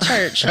came into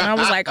church. And I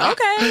was like,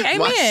 okay, amen.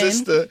 My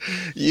sister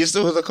used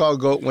to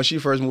go when she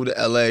first moved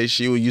to LA,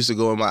 she used to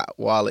go in my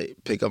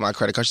wallet, pick up my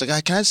credit card. She's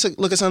like, can I just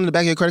look at something in the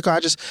back of your credit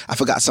card? I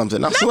forgot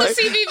something. I was like,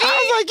 get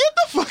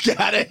the fuck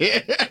out of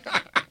here.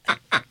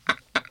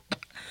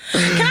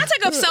 Can I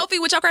take a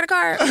selfie with your credit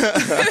card?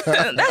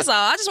 That's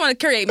all. I just want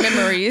to create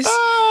memories.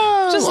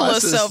 Just a little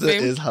selfie.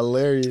 Is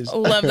hilarious.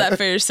 Love that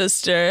for your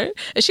sister.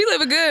 She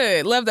living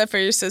good. Love that for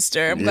your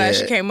sister. I'm glad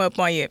she came up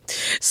on you.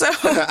 So,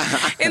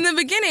 in the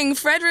beginning,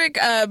 Frederick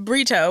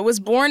Brito was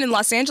born in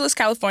Los Angeles,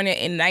 California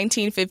in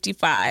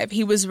 1955.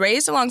 He was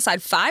raised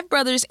alongside 5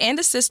 brothers and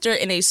a sister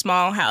in a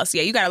small house.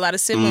 Yeah, you got a lot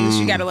of siblings.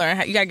 You got to learn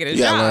how. You got to get a job.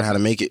 You got to learn how to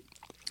make it.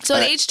 So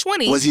at age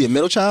 20... Was he a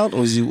middle child?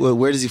 Or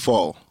where does he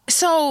fall?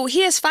 So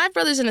he has 5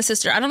 brothers and a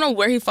sister. I don't know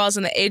where he falls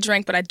in the age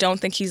rank, but I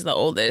don't think he's the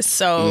oldest.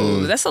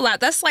 So that's a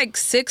lot. That's like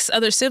 6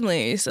 other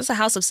siblings. That's a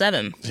house of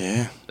 7.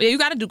 Yeah. Yeah, you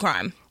got to do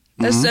crime.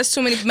 That's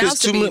too many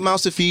mouths to feed. Too many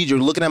mouths to feed. You're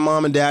looking at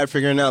mom and dad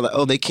figuring out, like,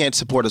 oh, they can't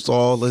support us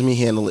all. Let me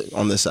handle it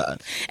on this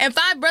side. And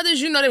 5 brothers,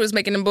 you know they was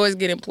making them boys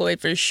get employed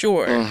for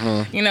sure.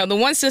 Mm-hmm. You know, the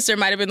one sister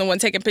might have been the one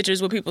taking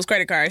pictures with people's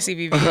credit cards,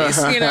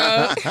 CVVs, you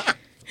know.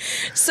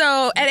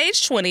 So, at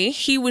age 20,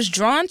 he was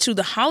drawn to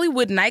the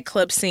Hollywood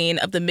nightclub scene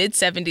of the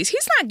mid-70s.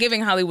 He's not giving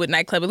Hollywood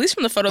nightclub, at least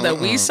from the photo that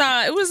we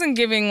saw. It wasn't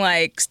giving,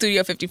 like,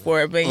 Studio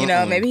 54, but, you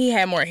know, maybe he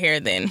had more hair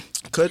then.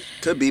 Could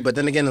be, but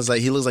then again, it's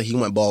like he looks like he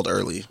went bald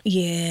early.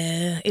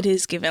 Yeah, it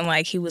is giving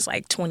like he was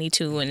like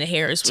 22 and the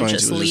hairs were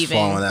just leaving. Just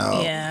falling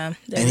out. Yeah.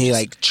 And he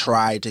like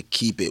tried to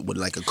keep it with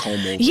like a comb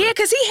over. Yeah,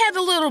 because he had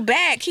the little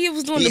back. He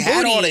was doing the booty. He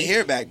had all the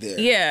hair back there.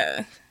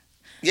 Yeah.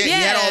 Yeah, he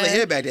had all the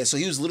hair back there, so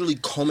he was literally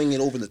combing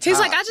it over the top. He's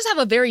like, I just have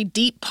a very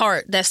deep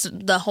part that's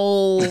the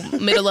whole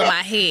middle of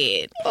my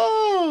head.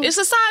 Oh. It's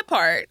a side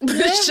part, but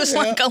it's just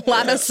like a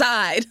lot of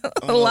side,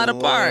 a lot of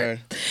part.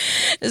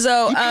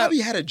 So he probably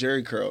had a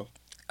jerry curl.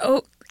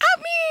 Oh, I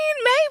mean,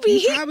 maybe.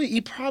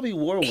 He probably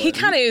wore one. He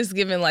kind of is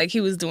giving like he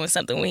was doing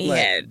something when he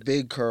had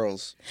big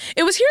curls.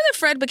 It was here that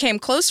Fred became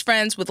close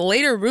friends with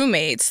later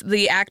roommates,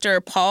 the actor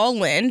Paul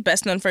Lynde,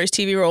 best known for his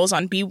TV roles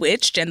on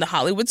Bewitched and The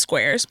Hollywood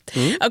Squares.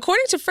 Mm-hmm.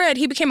 According to Fred,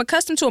 he became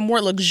accustomed to a more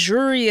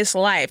luxurious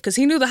life because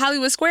he knew the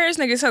Hollywood Squares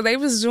niggas, so they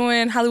was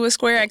doing Hollywood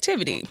Square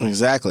activity.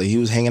 Exactly. He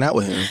was hanging out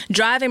with him.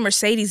 Driving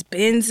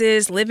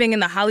Mercedes-Benzes, living in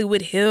the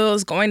Hollywood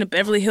Hills, going to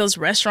Beverly Hills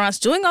restaurants,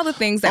 doing all the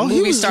things that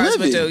movie stars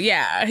would do.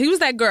 Yeah, he was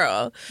that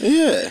girl.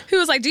 Yeah. He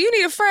was like, do you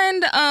need a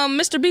friend,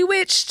 Mr.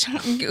 Bewitched?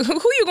 Who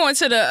you going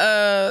to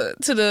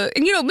the,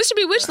 and you know, Mr.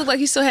 Bewitched looked like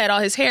he still had all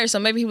his hair, so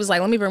maybe he was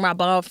like, let me bring my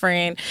bald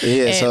friend.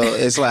 Yeah, and, so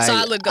it's like. So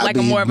I look like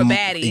more of a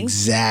baddie.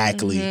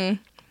 Exactly.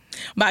 Mm-hmm.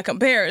 By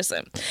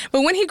comparison.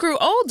 But when he grew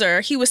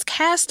older, he was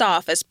cast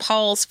off as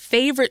Paul's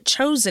favorite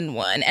chosen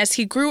one as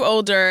he grew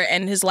older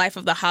and his life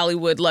of the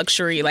Hollywood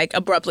luxury like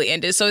abruptly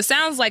ended. So it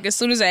sounds like as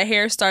soon as that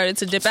hair started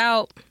to dip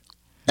out,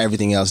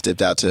 everything else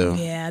dipped out too.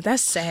 Yeah,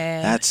 that's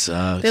sad. That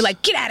sucks. They're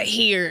like, get out of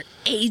here,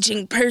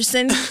 aging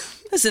person.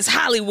 This is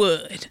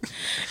Hollywood.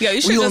 Yo,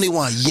 we only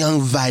want young,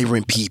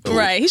 vibrant people.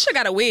 Right. He should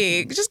have got a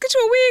wig. Just get you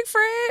a wig,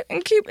 Fred,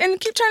 and keep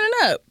turning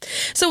up.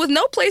 So with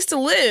no place to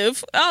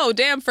live, oh,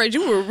 damn, Fred,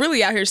 you were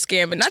really out here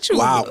scamming. Not you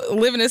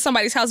living in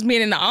somebody's house,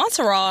 being in the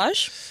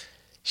entourage.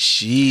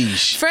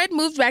 Sheesh. Fred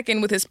moved back in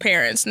with his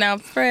parents. Now,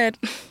 Fred...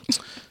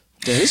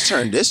 This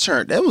turn,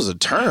 that was a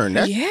turn.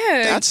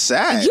 That's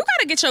sad. You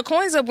got to get your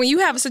coins up when you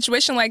have a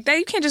situation like that.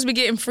 You can't just be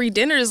getting free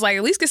dinners. Like,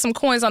 at least get some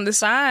coins on the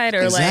side.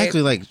 Or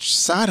like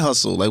side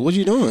hustle. Like, what are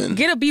you doing?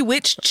 Get a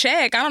Bewitched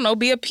check. I don't know,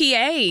 be a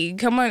PA.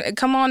 Come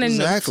on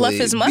and fluff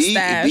his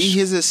mustache. Be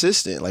his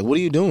assistant. Like, what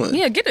are you doing?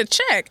 Yeah, get a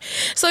check.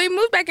 So he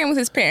moved back in with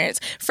his parents.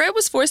 Fred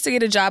was forced to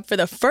get a job for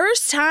the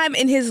first time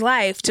in his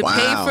life to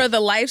pay for the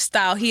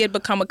lifestyle he had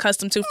become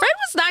accustomed to. Fred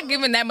was not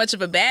given that much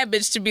of a bad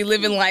bitch to be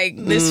living like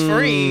this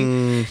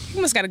free. He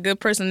must got a good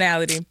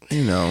personality.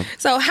 You know.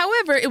 So,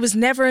 however, it was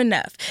never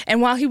enough.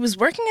 And while he was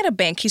working at a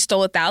bank, he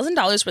stole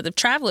 $1,000 worth of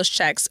traveler's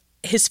checks,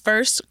 his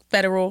first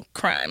federal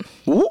crime.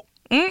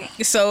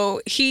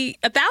 So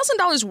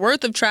 $1,000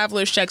 worth of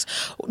traveler's checks.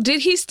 Did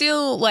he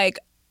steal like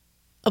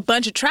a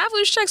bunch of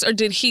traveler's checks or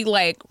did he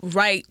like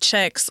write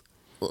checks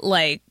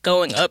like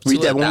going up to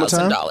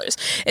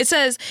 $1,000? It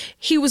says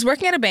he was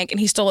working at a bank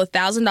and he stole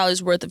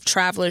 $1,000 worth of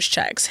traveler's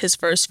checks, his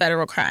first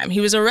federal crime. He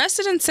was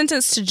arrested and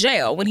sentenced to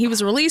jail. When he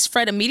was released,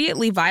 Fred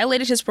immediately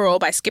violated his parole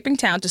by skipping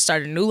town to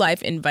start a new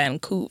life in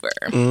Vancouver.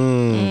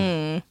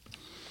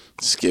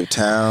 Skip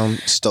town,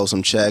 stole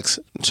some checks,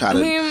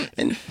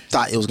 and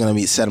thought it was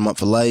gonna set him up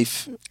for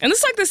life. And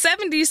it's like the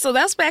 70s, so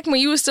that's back when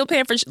you were still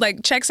paying for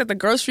like checks at the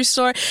grocery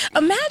store.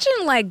 Imagine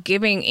like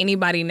giving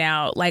anybody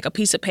now like a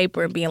piece of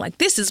paper and being like,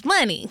 "This is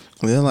money."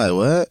 They're like,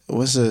 "What?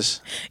 What's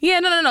this?" Yeah,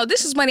 no.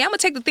 This is money. I'm gonna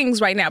take the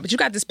things right now, but you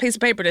got this piece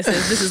of paper that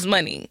says this is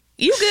money.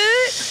 You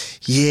good?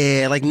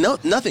 Yeah, like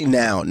nothing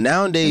now.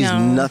 Nowadays,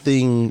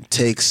 nothing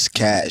takes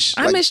cash.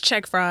 I miss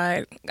check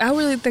fraud. I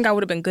really think I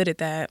would have been good at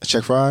that.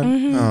 Check fraud?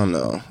 Mm-hmm. I don't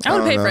know. I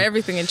would pay for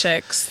everything in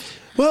checks.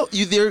 Well,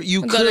 you go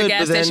could to the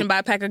gas station, buy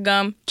a pack of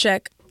gum,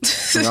 check.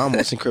 I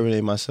almost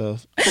incriminated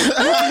myself.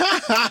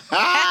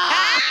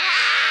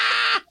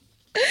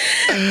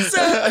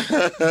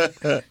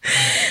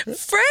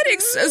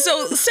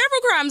 So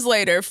several crimes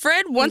later,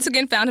 Fred once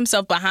again found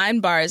himself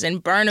behind bars in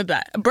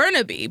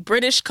Burnaby,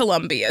 British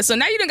Columbia. So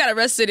now you done got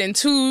arrested in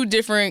 2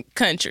 different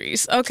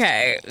countries.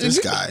 Okay. This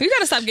guy. You got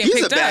to stop getting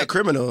picked up. He's a bad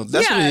criminal.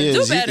 That's what he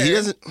is. Do better. He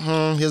doesn't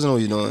know what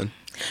he's doing.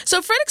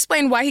 So Fred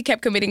explained why he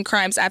kept committing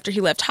crimes after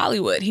he left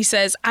Hollywood. He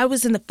says, "I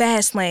was in the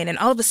fast lane, and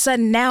all of a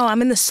sudden now I'm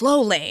in the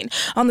slow lane,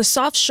 on the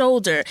soft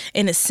shoulder,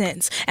 in a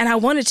sense. And I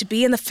wanted to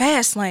be in the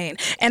fast lane,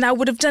 and I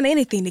would have done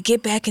anything to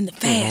get back in the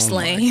fast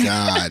lane." Oh,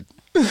 my God.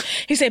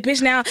 He said,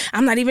 "Bitch, now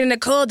I'm not even in the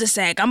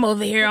cul-de-sac. I'm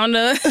over here on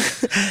the...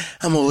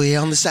 I'm over here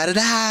on the side of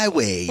the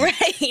highway."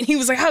 Right. He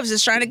was like, "I was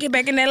just trying to get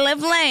back in that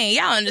left lane.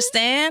 Y'all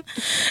understand?"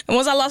 And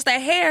once I lost that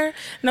hair,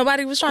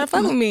 nobody was trying to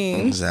fuck with me.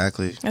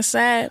 Exactly. That's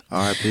sad.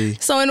 R.I.P.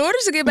 So in order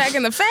to get back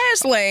in the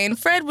fast lane,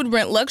 Fred would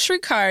rent luxury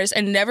cars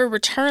and never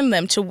return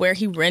them to where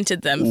he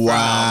rented them from.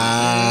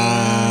 Wow.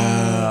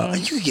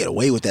 You could get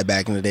away with that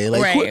back in the day.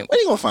 Like, right. where are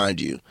you going to find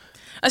you?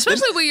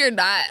 Especially when you're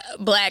not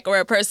black or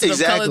a person of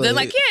color. They're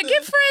like, "Yeah,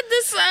 give Fred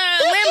this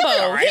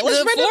Lambo. All right, let's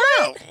rent it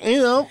out. You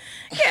know?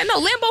 Yeah, no,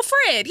 Lambo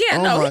Fred.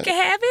 Yeah, he can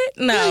have it.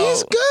 No. Yeah,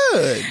 he's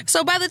good.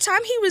 So by the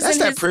time he was That's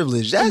in that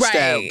privilege. That's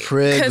that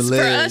privilege. Because for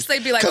us,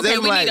 they'd be like, "Okay,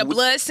 we need a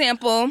blood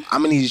sample.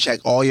 I'm going to need to check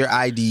all your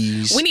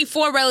IDs. We need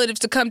 4 relatives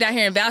to come down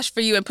here and vouch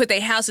for you and put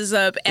their houses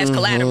up as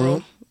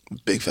collateral."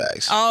 Big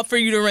facts. All for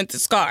you to rent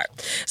this car.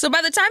 So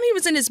by the time he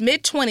was in his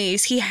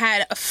mid-20s, he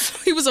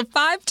was a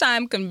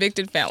 5-time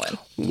convicted felon.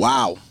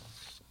 Wow.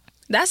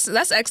 That's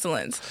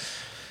excellent.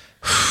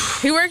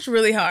 He worked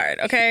really hard,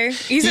 okay?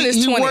 He's in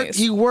his 20s.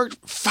 He worked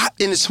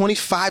in his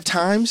 25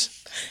 times?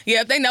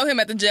 Yeah, they know him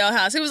at the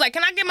jailhouse. He was like,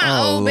 "Can I get my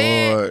old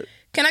bed?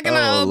 Can I get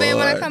my old bed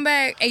when I come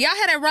back?" And y'all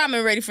had that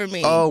ramen ready for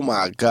me. Oh,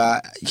 my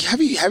God.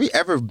 Have you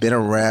ever been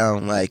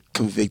around, like,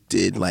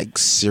 convicted, like,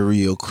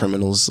 serial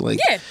criminals? Like,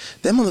 yeah.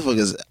 Them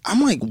motherfuckers,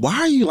 I'm like, why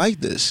are you like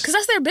this? Because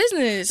that's their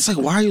business. It's like,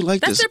 why are you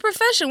like this? That's their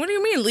profession. What do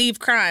you mean leave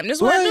crime? This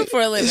is what I do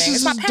for a living.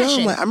 It's my passion.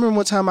 Dumb. Like, I remember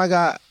one time I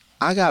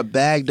got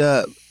bagged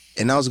up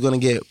and I was going to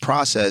get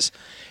processed.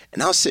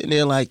 And I was sitting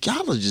there like,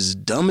 y'all are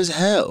just dumb as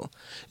hell.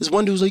 This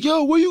one dude was like,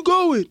 "Yo, where you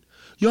going?"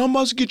 "Yo, I'm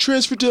about to get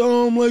transferred to,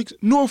 like,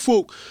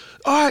 Norfolk."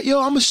 "All right, yo,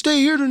 I'm going to stay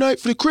here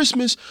tonight for the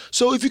Christmas.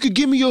 So if you could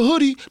give me your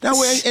hoodie, that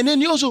way. And then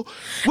you also,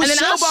 and then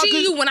I'll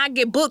see you when I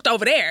get booked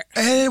over there.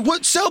 And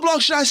what cell block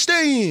should I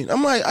stay in?"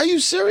 I'm like, are you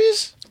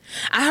serious?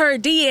 "I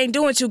heard D ain't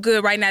doing too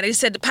good right now. They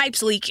said the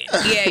pipe's leaking."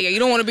 Yeah, you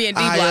don't want to be in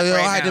D block right now.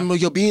 All right, then,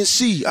 yo, be in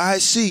C. All right,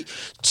 C,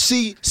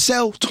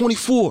 cell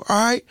 24, all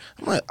right?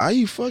 I'm like, are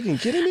you fucking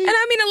kidding me? And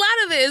I mean, a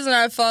lot of it isn't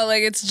our fault.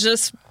 Like, it's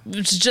just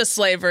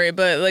slavery,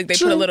 but like they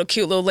put a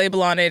cute little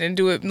label on it and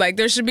do it. Like,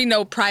 there should be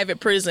no private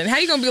prison. How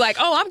you gonna be like,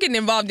 "Oh, I'm getting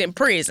involved in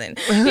prison"?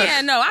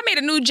 Yeah, no, I made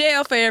a new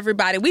jail for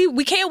everybody.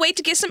 We can't wait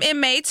to get some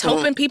inmates,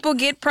 hoping people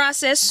get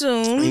processed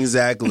soon.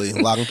 Exactly.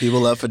 Locking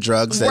people up for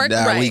drugs that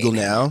are legal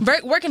now.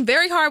 Working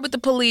very hard with the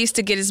police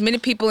to get as many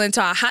people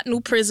into a hot new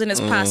prison as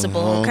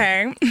possible,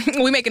 okay?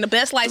 We making the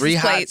best license 3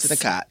 plates. hots in a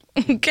cot.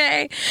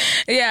 Okay?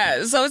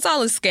 Yeah, so it's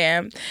all a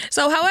scam.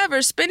 So,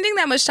 however, spending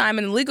that much time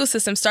in the legal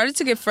system started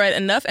to give Fred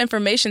enough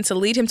information to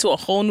lead him to a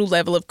whole new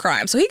level of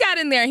crime. So he got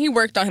in there and he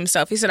worked on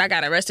himself. He said, "I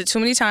got arrested too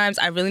many times.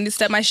 I really need to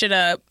step my shit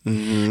up.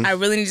 I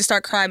really need to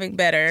start criming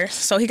better."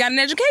 So he got an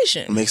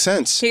education. Makes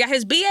sense. He got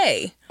his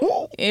BA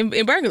in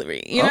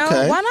burglary. You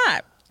know, why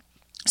not?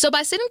 So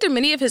by sitting through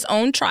many of his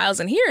own trials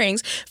and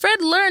hearings,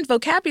 Fred learned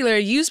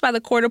vocabulary used by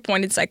the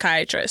court-appointed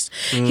psychiatrist.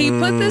 He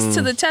put this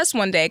to the test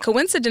one day,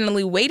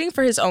 coincidentally waiting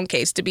for his own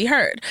case to be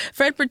heard.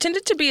 Fred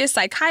pretended to be a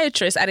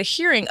psychiatrist at a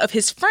hearing of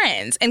his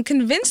friends and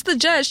convinced the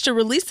judge to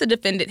release the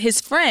defendant, his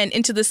friend,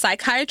 into the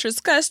psychiatrist's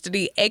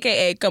custody,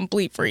 a.k.a.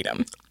 complete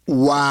freedom.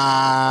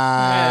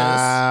 Wow.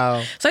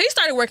 Yes. So he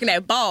started working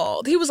at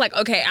Bald. He was like,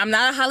 "Okay, I'm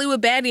not a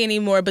Hollywood baddie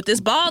anymore, but this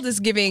Bald is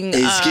giving...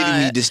 It's giving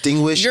me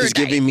distinguished. It's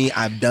giving me,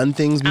 I've done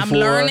things before. I'm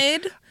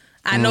learned.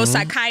 I know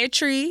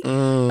psychiatry.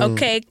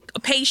 Okay,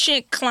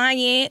 patient,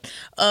 client,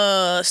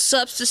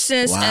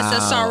 substances,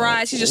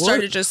 SSRIs. He just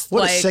started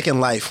What a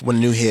second life with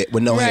no hair.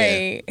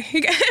 Right.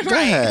 Go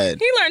ahead.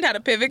 He learned how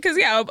to pivot because,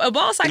 a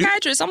Bald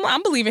psychiatrist,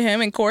 I'm believing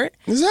him in court.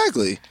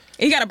 Exactly.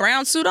 He got a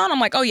brown suit on. I'm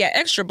like, oh, yeah,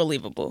 extra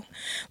believable.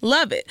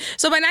 Love it.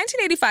 So by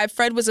 1985,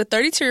 Fred was a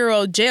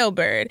 32-year-old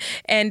jailbird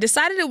and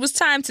decided it was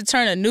time to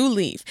turn a new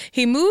leaf.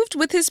 He moved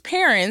with his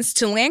parents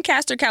to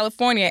Lancaster,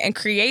 California, and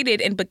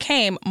created and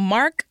became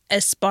Mark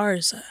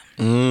Esparza.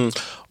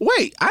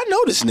 Wait, I know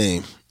this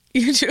name.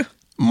 You do?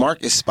 Mark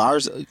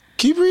Esparza.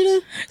 Keep reading.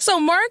 So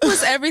Mark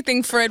was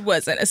everything Fred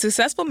wasn't, a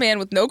successful man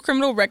with no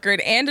criminal record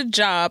and a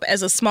job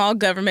as a small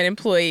government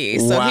employee.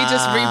 So he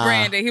just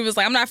rebranded. He was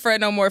like, I'm not Fred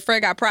no more.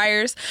 Fred got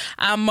priors.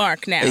 I'm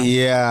Mark now.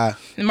 Yeah.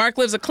 And Mark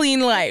lives a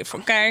clean life,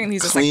 okay? And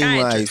he's a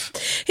psychiatrist.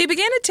 He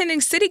began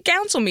attending city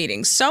council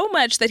meetings so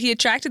much that he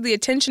attracted the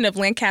attention of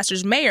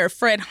Lancaster's mayor,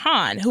 Fred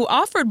Hahn, who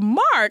offered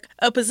Mark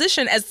a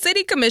position as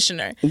city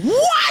commissioner.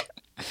 What?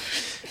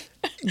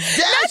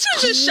 Not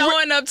just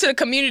showing up to the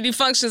community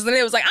functions and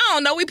it was like, I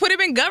don't know, we put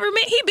him in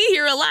government. He be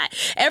here a lot.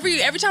 Every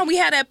time we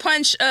had that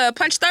punch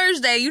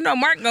Thursday, you know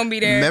Mark gonna be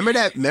there. Remember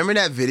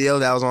that video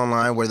that was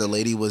online where the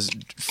lady was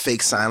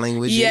fake sign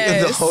language?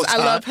 Yes, the whole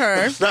time? I love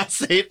her. Not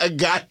saying a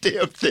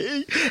goddamn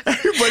thing.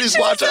 Everybody's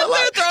watching her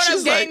like throwing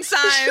up gang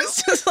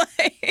signs. Just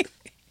like,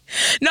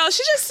 no,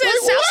 she just said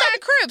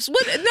Southside Crips.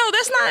 What? No,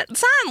 that's not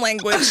sign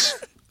language.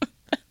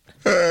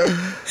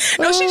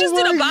 No, she just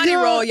did a body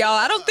roll, y'all.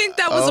 I don't think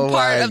that was a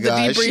part of the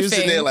debriefing. She was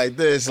sitting there like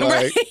this.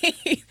 Like.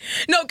 Right?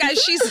 No, guys,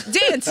 she's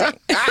dancing.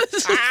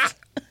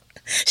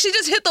 She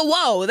just hit the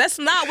whoa. That's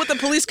not what the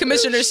police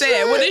commissioner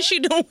said. What is she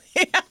doing?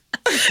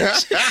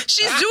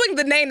 She's doing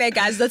the nene,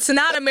 guys. That's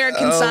not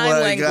American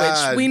Sign Language.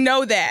 God. We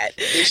know that.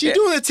 Is she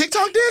doing a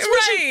TikTok dance?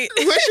 Right.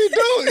 What's she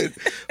doing?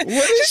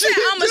 What is she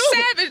doing? I'm a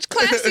savage,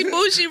 classy,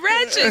 bougie,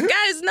 ratchet.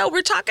 Guys, no,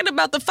 we're talking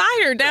about the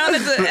fire down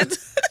at the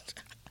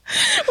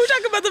we're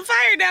talking about the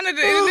fire down in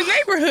the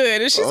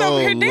neighborhood, and she's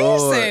over here dancing.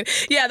 Lord.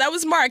 Yeah, that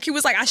was Mark. He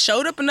was like, I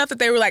showed up enough that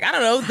they were like, I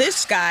don't know,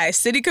 this guy,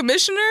 city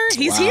commissioner,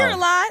 he's here a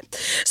lot.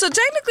 So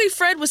technically,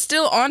 Fred was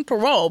still on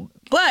parole,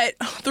 but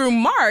through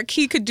Mark,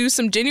 he could do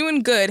some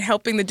genuine good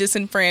helping the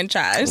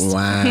disenfranchised.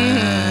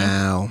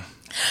 Wow.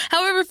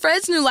 However,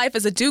 Fred's new life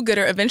as a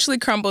do-gooder eventually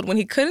crumbled when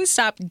he couldn't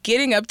stop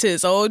getting up to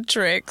his old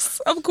tricks.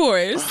 Of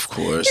course. Of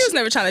course. He was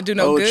never trying to do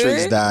no good. Old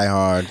tricks die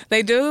hard.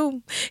 They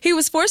do. He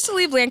was forced to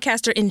leave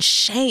Lancaster in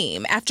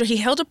shame after he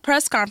held a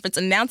press conference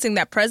announcing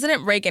that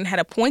President Reagan had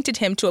appointed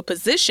him to a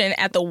position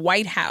at the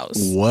White House.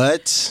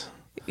 What?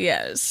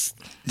 Yes.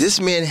 This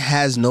man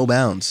has no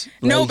bounds.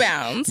 No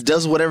bounds.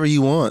 Does whatever he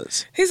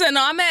wants. He said,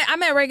 no, I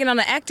met Reagan on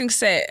the acting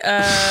set.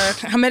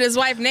 I met his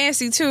wife,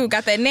 Nancy, too.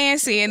 Got that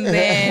Nancy. And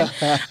then,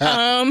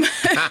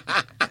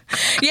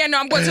 yeah, no,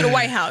 I'm going to the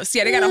White House.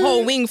 Yeah, they got a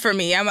whole wing for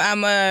me. I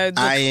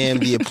am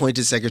the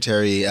appointed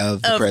secretary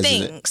of the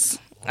president. Things.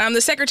 I'm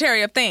the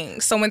secretary of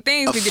things. So when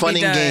things need to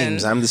be done.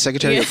 Games. I'm the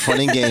secretary of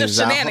fun and games.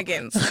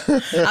 Shenanigans.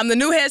 I'm the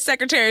new head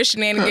secretary of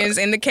shenanigans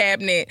in the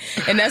cabinet,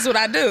 and that's what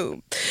I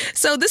do.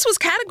 So this was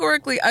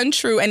categorically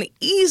untrue and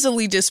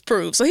easily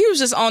disproved. So he was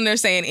just on there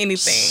saying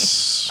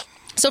anything.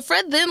 So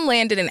Fred then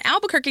landed in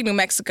Albuquerque, New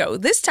Mexico.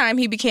 This time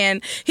he became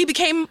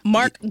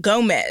Mark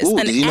Gomez,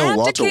 an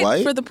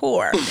advocate for the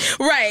poor.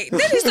 Right.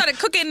 Then he started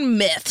cooking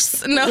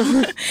myths. No,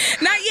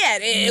 not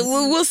yet.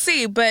 We'll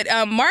see. But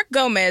Mark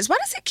Gomez, why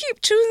does he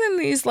keep choosing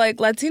these like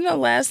Latino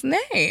last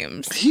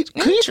names? Can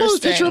you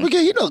post a picture up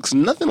again? He looks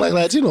nothing like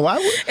Latino. Why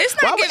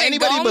would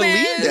anybody Gomez.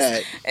 Believe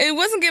that? It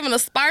wasn't giving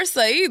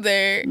Esparza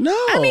either. No.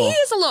 I mean, he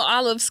is a little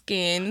olive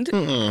skinned.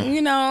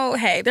 You know,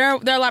 hey, there are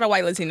a lot of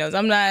white Latinos.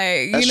 I'm not.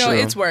 That's true.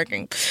 It's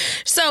working.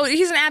 So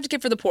he's an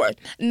advocate for the poor.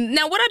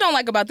 Now, what I don't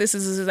like about this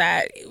is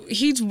that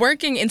he's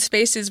working in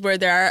spaces where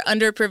there are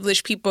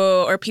underprivileged people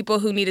or people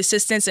who need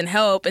assistance and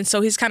help. And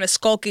so he's kind of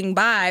skulking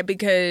by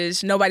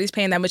because nobody's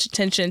paying that much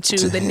attention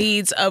to the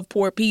needs of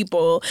poor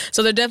people.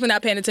 So they're definitely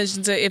not paying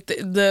attention to if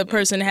the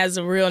person has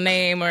a real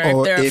name or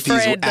if they're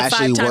Fred, the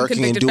 5-time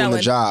convicted felon. The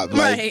job.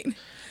 Right.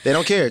 They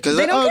don't care because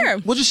they don't care.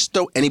 We'll just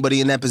throw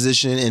anybody in that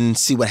position and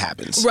see what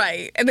happens.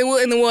 Right, and then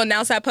we'll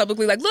announce that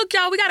publicly. Like, look,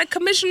 y'all, we got a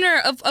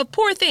commissioner of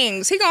poor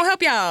things. He gonna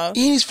help y'all. And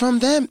he's from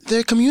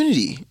their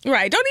community.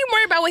 Right. Don't even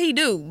worry about what he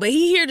do, but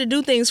he here to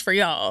do things for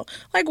y'all.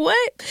 Like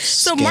what?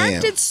 So Mark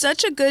did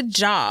such a good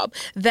job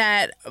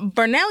that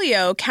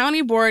Bernalillo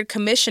County Board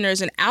commissioners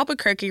in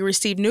Albuquerque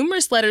received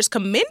numerous letters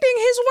commending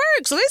his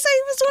work. So they say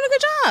he was doing a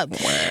good job.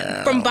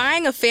 Wow. From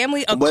buying a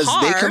family a car.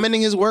 Was they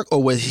commending his work,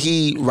 or was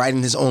he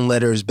writing his own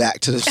letters back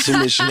to the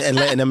submission and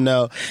letting them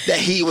know that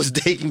he was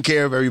taking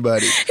care of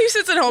everybody? He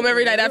sits at home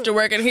every night after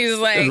work and he's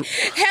like,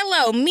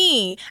 hello,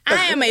 me.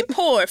 I am a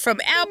poor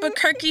from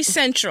Albuquerque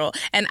Central.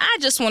 And I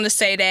just want to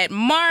say that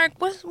Mark,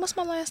 what's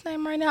my last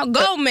name right now?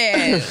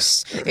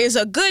 Gomez is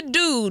a good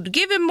dude.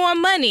 Give him more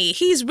money.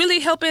 He's really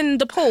helping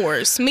the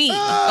poors. Me,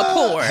 a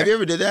poor. Have you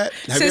ever did that?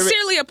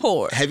 Sincerely a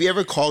poor. Have you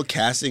ever called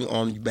casting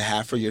on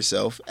behalf of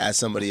yourself as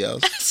somebody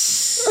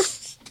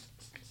else?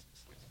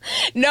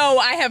 No,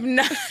 I have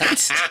not.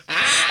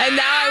 And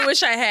now I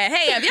wish I had.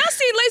 Hey, have y'all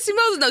seen Lacey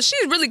Moses? No,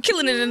 she's really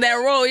killing it in that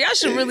role. Y'all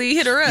should really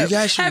hit her up. You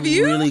guys should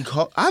really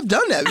call. I've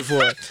done that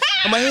before.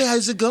 I'm like, hey,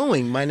 how's it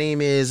going? My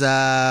name is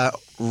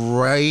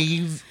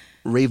Rave.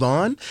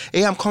 Rayvon.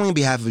 Hey, I'm calling on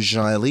behalf of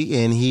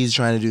Jean-Elie, and he's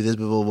trying to do this,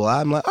 blah, blah, blah.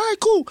 I'm like, all right,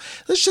 cool.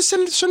 Let's just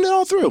send it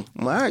all through.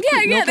 I'm like, all right, cool,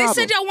 no they problem.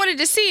 said y'all wanted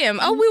to see him.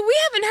 Oh, we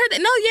haven't heard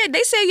that. No, yeah,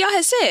 they said y'all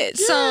had said.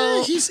 Yeah,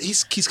 so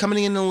he's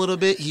coming in a little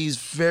bit. He's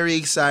very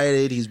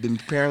excited. He's been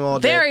preparing all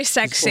day. Very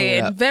sexy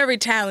and very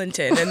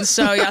talented. And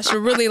so y'all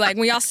should really, like,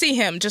 when y'all see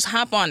him, just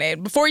hop on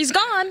it. Before he's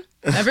gone,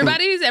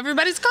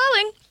 everybody's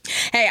calling.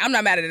 Hey, I'm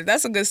not mad at it.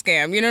 That's a good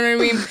scam. You know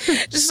what I mean?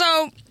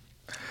 So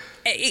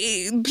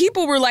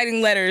people were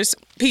writing letters.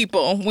 We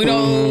don't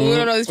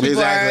know these people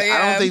exactly. are. Yeah.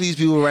 I don't think these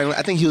people were writing.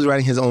 I think he was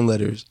writing his own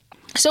letters.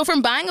 So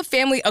from buying a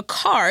family a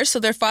car so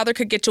their father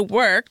could get to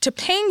work to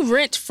paying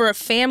rent for a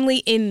family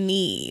in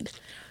need.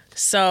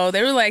 So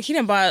they were like, he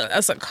done bought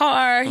us a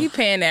car. He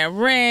paying that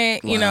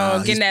rent,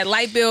 getting that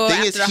light bill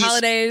after the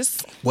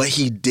holidays. What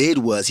he did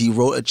was he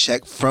wrote a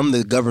check from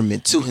the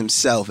government to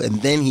himself,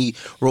 and then he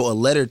wrote a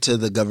letter to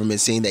the government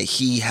saying that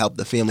he helped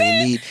the family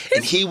in need,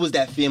 and he was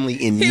that family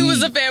in need. He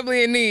was a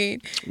family in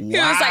need.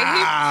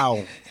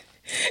 Wow.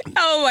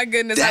 Oh my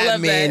goodness, I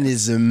love that. That man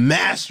is a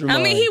mastermind.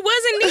 I mean, he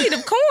was in need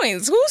of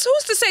coins.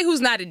 Who's to say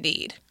who's not in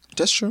need?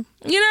 That's true.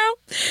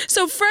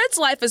 So Fred's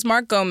life as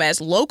Mark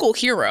Gomez, local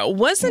hero,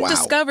 wasn't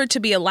discovered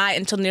to be a lie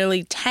until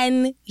nearly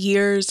 10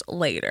 years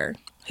later.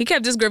 He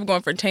kept this grip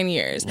going for 10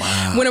 years.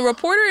 Wow. When a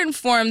reporter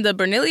informed the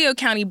Bernalillo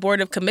County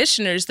Board of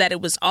Commissioners that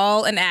it was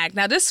all an act.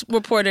 Now, this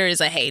reporter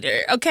is a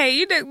hater.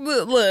 Okay,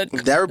 look.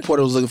 That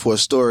reporter was looking for a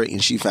story,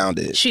 and she found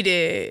it. She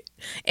did.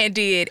 And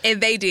they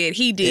did.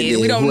 He did.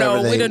 We don't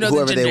know the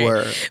gender. They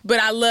were. But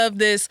I love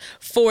this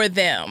for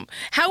them.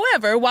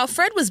 However, while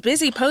Fred was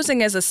busy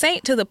posing as a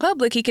saint to the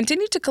public, he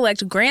continued to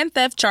collect grand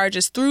theft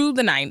charges through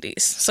the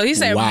 90s. So he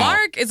said,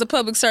 Mark is a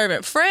public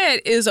servant.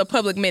 Fred is a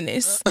public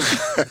menace.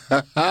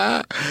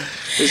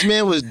 This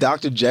man was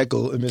Dr.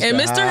 Jekyll and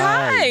Mr.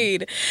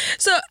 Hyde.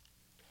 So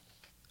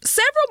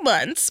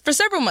for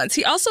several months,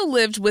 he also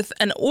lived with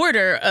an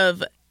order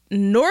of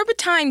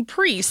Norbertine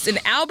priests in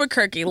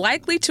Albuquerque,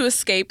 likely to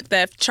escape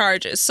theft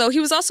charges. So he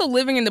was also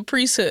living in the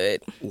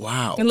priesthood.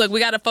 Wow. And look,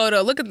 we got a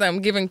photo. Look at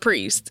them giving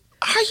priest.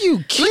 Are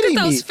you kidding me?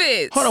 Look at those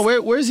fits. Hold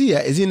on, where is he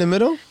at? Is he in the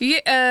middle?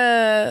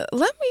 Yeah,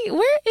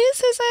 where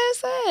is his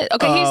ass at?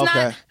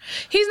 Okay,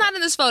 he's not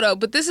in this photo,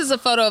 but this is a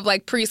photo of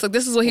like priest. Like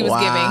this is what he was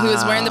giving. He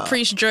was wearing the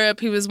priest drip.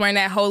 He was wearing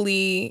that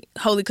holy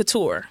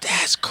couture.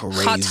 That's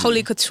crazy. Hot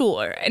holy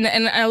couture. And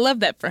I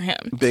love that for him.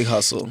 Big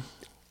hustle.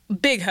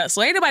 Big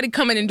hustle. Ain't nobody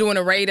coming and doing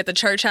a raid at the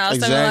church house.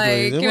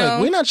 Exactly. They're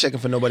like, we're not checking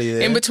for nobody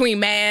there. In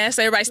between mass,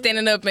 everybody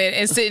standing up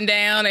and sitting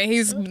down, and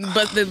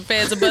the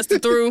feds are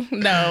busted through.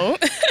 No.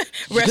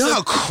 You know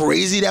how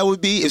crazy that would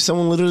be if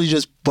someone literally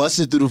just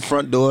busted through the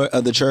front door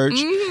of the church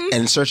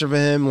and searching for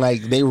him,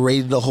 like they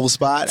raided the whole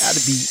spot?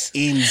 That'd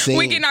be insane.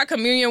 We getting our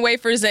communion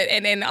wafers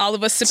and all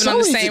of us sipping on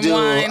the same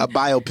wine. A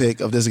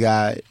biopic of this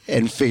guy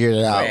and figure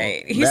it out.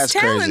 Right. He's That's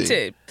talented.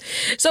 Crazy.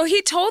 So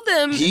he told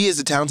them... He is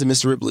a talented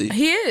Mr. Ripley.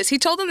 He is. He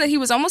told them that he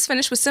was almost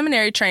finished with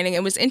seminary training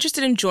and was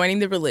interested in joining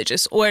the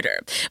religious order.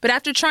 But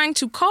after trying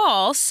to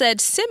call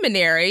said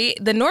seminary,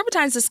 the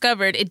Norbertines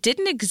discovered it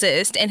didn't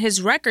exist and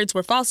his records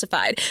were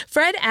falsified.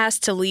 Fred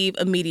asked to leave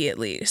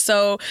immediately.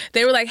 So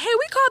they were like, hey,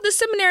 we called the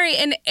seminary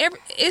and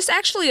it's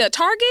actually a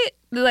target.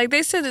 Like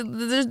they said,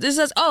 this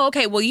says, oh,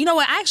 okay, well, you know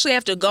what? I actually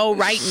have to go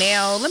right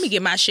now. Let me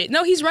get my shit.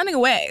 No, he's running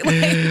away.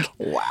 Like,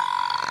 wow.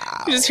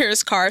 You just hear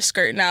his car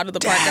skirting out of the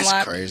parking lot.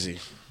 That's crazy.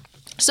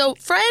 So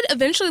Fred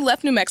eventually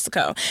left New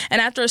Mexico,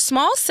 and after a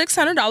small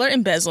 $600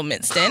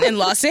 embezzlement stint in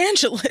Los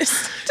Angeles,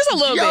 just a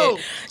little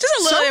bit, just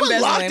a little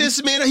embezzlement. Lock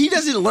this man. He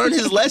doesn't learn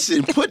his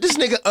lesson. Put this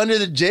nigga under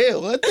the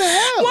jail. What the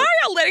hell? Why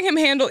are y'all letting him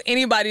handle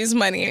anybody's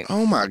money?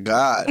 Oh my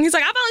God. He's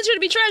like, I volunteer to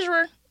be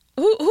treasurer.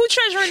 Who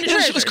treasuring the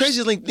treasurer? What's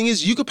crazy? Like, thing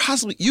is, you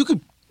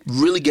could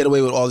really get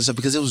away with all this stuff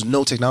because there was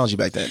no technology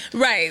back then.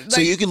 Right. So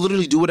you could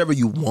literally do whatever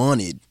you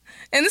wanted.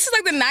 And this is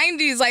like the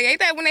 90s. Like, ain't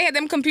that when they had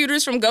them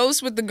computers from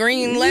Ghost with the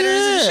green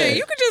letters and shit?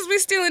 You could just be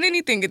stealing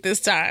anything at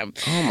this time.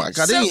 Oh, my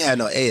God. They didn't have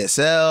no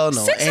ASL,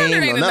 no AIM,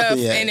 no nothing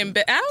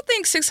yet. I don't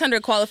think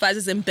 600 qualifies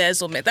as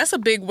embezzlement. That's a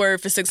big word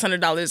for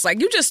 $600.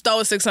 Like, you just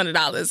stole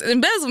 $600.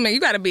 Embezzlement,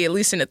 you got to be at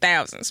least in the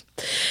thousands.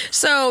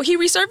 So he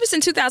resurfaced in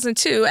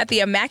 2002 at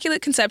the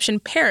Immaculate Conception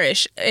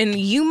Parish in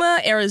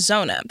Yuma,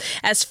 Arizona,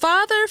 as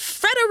Father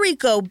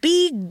Federico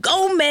B.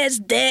 Gomez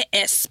de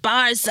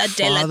Esparza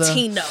de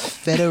Latino.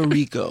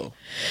 Federico.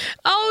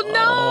 Oh,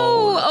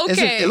 no.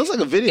 Okay. It looks like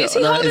a video. Is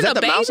he holding is that a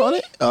the baby? mouse on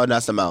it? Oh,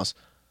 that's the mouse.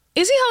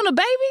 Is he holding a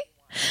baby?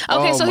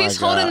 Okay, so he's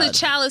holding the God.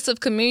 chalice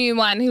of communion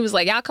wine, and he was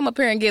like, y'all come up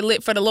here and get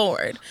lit for the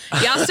Lord.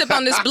 Y'all sip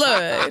on this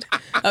blood,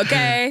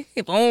 okay?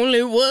 If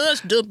only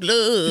was the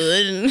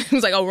blood. He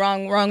was like, oh,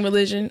 wrong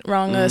religion,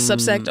 wrong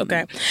subsect,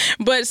 okay.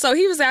 But so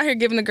he was out here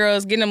giving the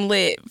girls, getting them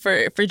lit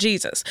for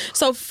Jesus.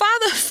 So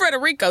Father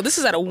Federico, this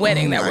is at a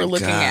wedding that we're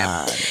looking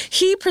at.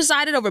 He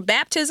presided over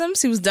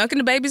baptisms. He was dunking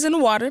the babies in the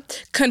water.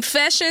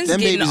 Confessions,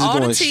 them getting all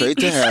the tea. Them babies is going straight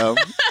to hell.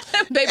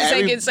 Babies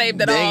ain't getting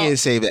saved at all. They ain't getting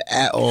saved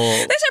at all.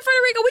 They said,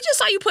 Federico, we just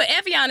saw you put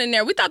Evian in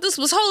there. We thought this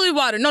was holy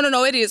water.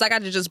 No, it is. I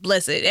got to just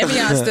bless it.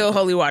 Evian's still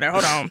holy water.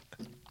 Hold on.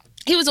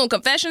 He was on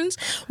confessions,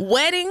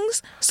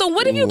 weddings. So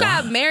what if you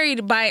got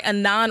married by a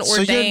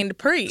non-ordained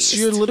priest? So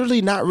you're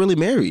literally not really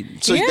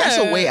married. So that's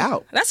a way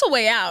out. That's a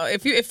way out.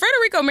 If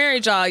Federico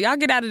married y'all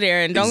get out of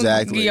there and don't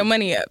give your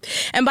money up.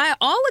 And by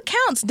all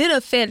accounts, did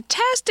a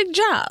fantastic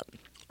job.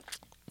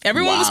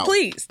 Everyone was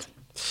pleased.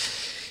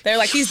 They're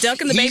like, he's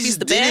dunking the babies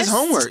the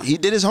best. He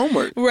did his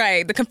homework.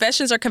 Right. The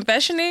confessions are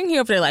confessioning. He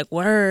over there like,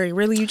 word,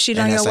 really you cheat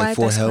on your wife?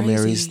 That's 4 Hail crazy.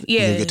 Marys.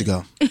 Yeah. You're good to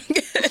go.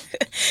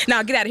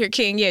 Now get out of here,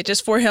 King. Yeah,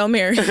 just 4 Hail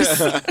Marys.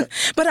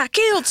 But I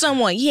killed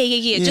someone.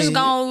 Yeah. Just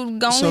go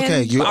it's ahead.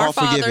 Okay. You're Our all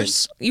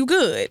fathers, forgiven. you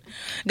good.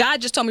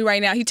 God just told me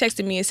right now, he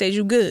texted me and said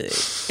you good.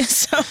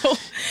 So,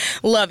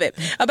 love it.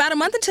 About a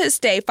month into his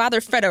stay, Father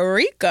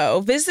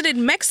Federico visited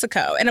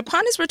Mexico and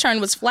upon his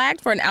return was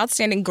flagged for an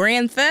outstanding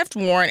grand theft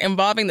warrant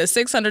involving the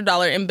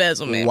 $600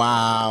 embezzlement.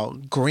 Wow.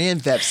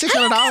 Grand theft.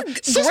 $600? Grand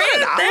theft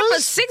for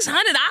 $600?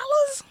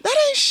 That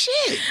ain't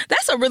shit.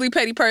 That's a really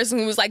petty person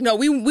who was like, no,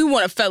 we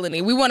want a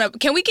felony.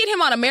 Can we get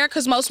him on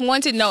America's Most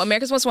Wanted? No,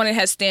 America's Most Wanted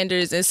has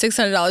standards and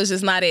 $600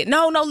 is not it.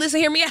 No, listen,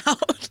 hear me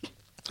out.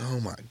 Oh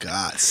my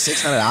God,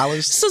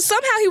 $600? So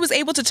somehow he was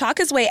able to talk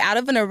his way out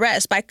of an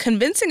arrest by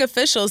convincing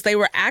officials they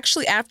were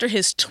actually after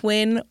his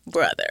twin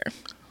brother.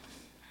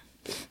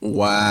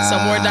 Wow.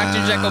 Some more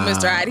Dr. Jekyll,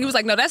 Mr. Hyde. He was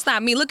like, no, that's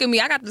not me. Look at me.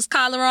 I got this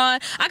collar on.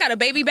 I got a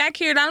baby back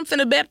here that I'm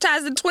finna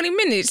baptize in 20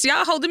 minutes.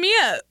 Y'all holding me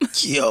up.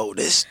 Yo,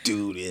 this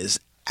dude is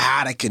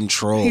out of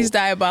control. He's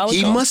diabolical.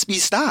 He must be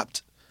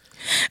stopped.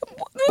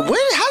 How does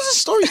the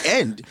story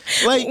end?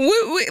 Like,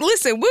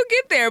 listen, we'll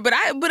get there, but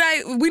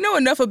we know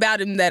enough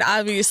about him that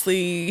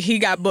obviously he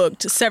got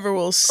booked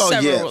several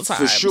times.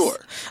 For sure.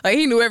 Like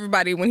he knew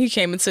everybody when he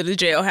came into the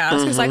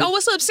jailhouse. He's like, "Oh,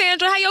 what's up,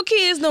 Sandra? How your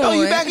kids doing? Oh,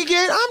 you back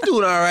again? I'm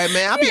doing all right,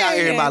 man. I'll be out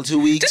here in about 2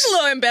 weeks. Just a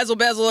little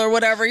bezel or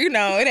whatever. You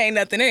know, it ain't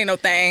nothing. It ain't no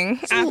thing.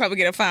 I'll probably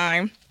get a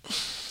fine."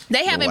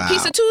 They having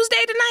Pizza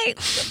Tuesday tonight?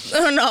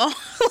 Oh no!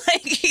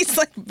 Like he's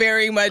like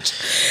very much.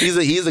 He's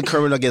a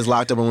criminal that gets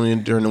locked up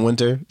during the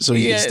winter, so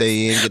he can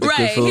stay in, get the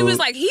good food. He was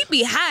like he'd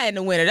be high in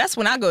the winter. That's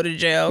when I go to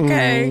jail.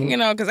 Okay, you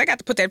know, because I got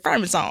to put that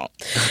furnace on.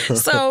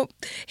 So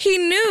he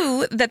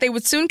knew that they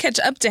would soon catch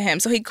up to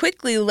him. So he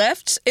quickly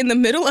left in the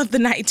middle of the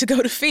night to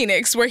go to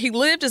Phoenix, where he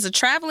lived as a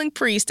traveling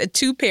priest at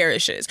 2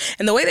 parishes.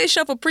 And the way they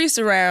shuffle priests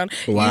around,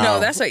 you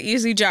know, that's an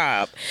easy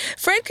job.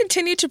 Fred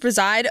continued to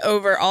preside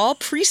over all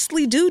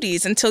priestly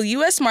duties until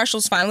U.S.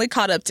 Marshals finally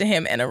caught up to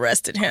him and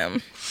arrested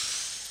him.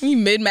 He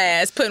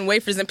mid-mass, putting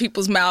wafers in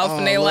people's mouth,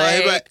 and they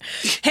like,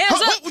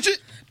 hands up,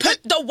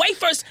 put the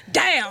wafers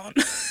down.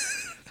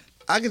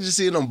 I could just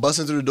see them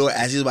busting through the door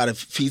as he's about to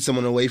feed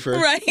someone a wafer,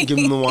 right? Give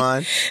them the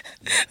wine.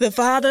 The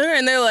Father,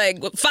 and they're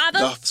like, Father,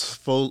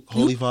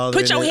 Holy Father,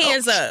 put your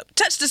hands up,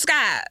 touch the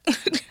sky,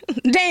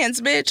 dance,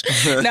 bitch.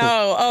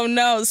 No, oh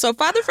no. So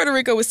Father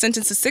Federico was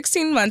sentenced to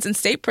 16 months in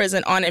state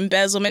prison on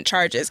embezzlement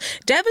charges,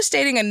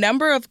 devastating a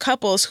number of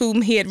couples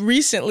whom he had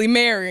recently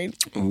married.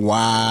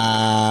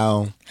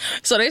 Wow.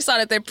 So they saw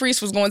that their priest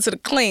was going to the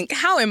clink.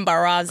 How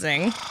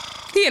embarrassing.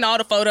 He in all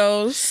the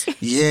photos.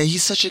 Yeah,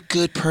 he's such a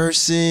good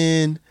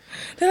person.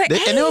 Like,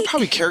 and they were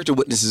probably character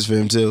witnesses for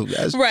him, too.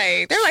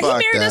 Right. They're like, he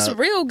married us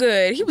real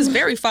good. He was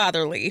very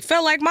fatherly.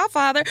 Felt like my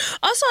father.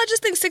 Also, I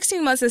just think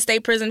 16 months in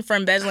state prison for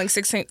embezzling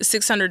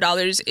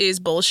 $600 is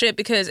bullshit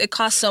because it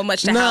costs so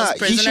much to house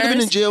prisoners. He should have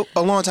been in jail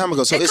a long time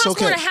ago, so it's okay. It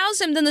costs more to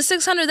house him than the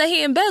 $600 that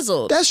he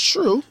embezzled. That's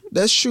true.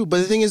 But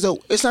the thing is, though,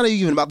 it's not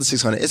even about the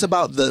 $600. It's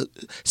about the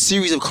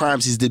series of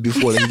crimes he's did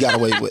before that he got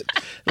away with.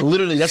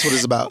 Literally, that's what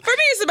it's about. For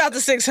me, it's about the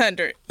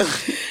 $600.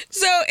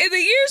 So, in the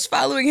years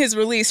following his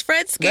release,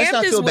 Fred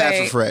scammed his way.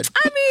 Bad for Fred.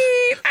 I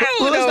mean, I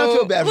don't know. Let's not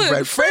feel bad for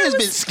Fred. Fred has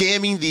been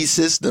scamming the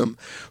system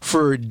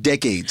for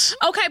decades.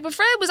 Okay, but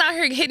Fred was out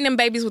here hitting them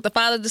babies with the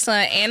Father, the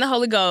Son, and the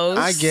Holy Ghost.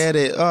 I get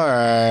it. All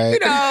right. You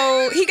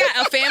know, he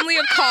got a family,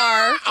 a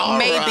car,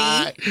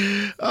 maybe.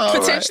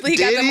 Potentially, he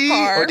got them a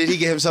car. Or did he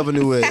get himself a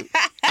new wig?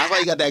 I thought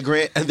he got that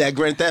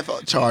grand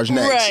theft charge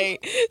next. Right.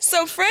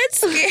 So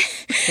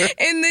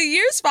in the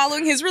years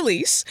following his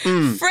release,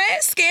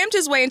 Fred scammed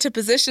his way into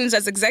positions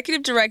as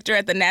executive director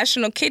at the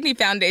National Kidney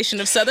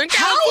Foundation of Southern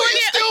California. How is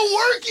it still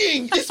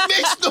working? This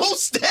makes no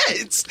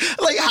sense.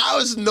 Like, how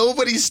is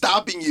nobody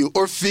stopping you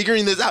or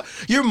figuring this out?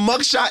 Your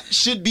mugshot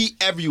should be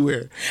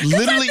everywhere.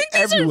 Literally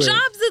everywhere. These are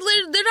jobs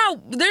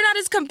that they're not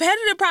as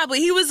competitive. Probably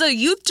he was a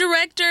youth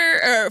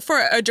director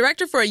for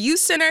a youth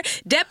center,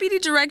 deputy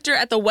director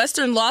at the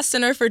Western Law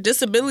Center for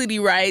Disability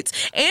Rights,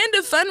 and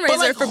a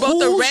fundraiser for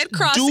both the Red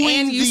Cross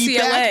and UCLA. The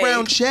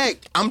background check.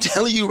 I'm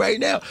telling you right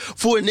now,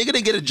 for a nigga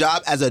to get a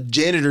job as a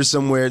janitor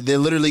somewhere, they're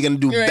literally gonna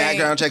do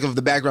background check of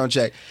the background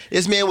check.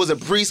 This man was a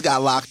priest,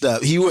 got locked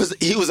up. He was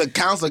a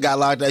counselor, got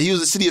locked up. He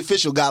was a city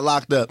official, got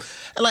locked up.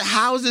 And like,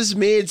 how is this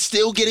man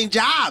still getting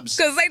jobs?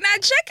 Because they're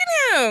not checking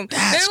him.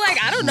 They're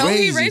like, I don't know.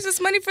 He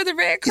raises money for the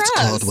Red Cross. It's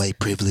called white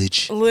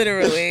privilege.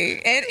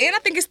 Literally. and I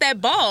think it's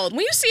that bald.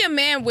 When you see a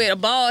man with a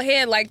bald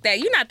head like that,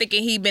 you're not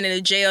thinking he been in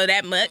a jail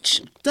that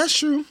much. That's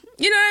true.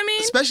 You know what I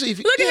mean? Especially if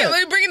you look at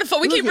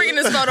him. We keep bringing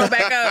this photo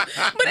back up,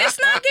 but it's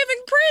not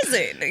giving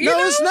prison. You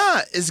know? It's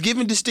not. It's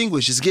giving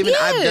distinguished. It's giving.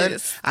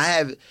 Yes. I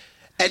have.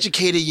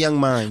 Educated young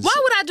minds. Why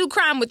would I do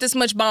crime with this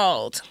much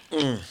bald?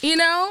 You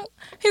know?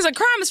 He's like,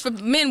 crime is for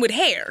men with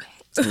hair.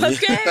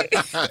 Okay?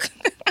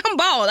 I'm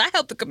bald. I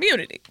help the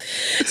community.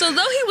 So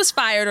though he was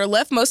fired or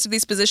left most of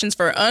these positions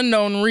for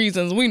unknown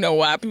reasons, we know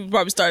why. People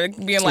probably started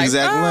being like,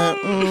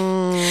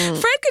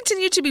 Fred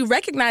continued to be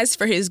recognized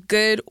for his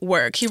good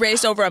work. He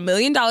raised over $1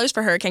 million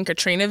for Hurricane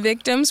Katrina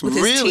victims with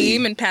his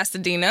team in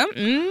Pasadena.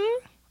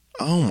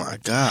 Oh, my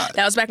God.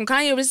 That was back when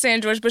Kanye was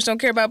saying George Bush don't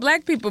care about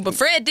black people, but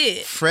Fred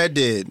did. Fred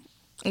did.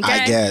 Okay?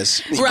 I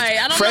guess. Right.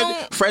 I don't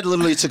know. Fred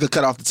literally took a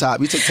cut off the top.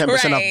 He took 10%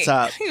 off the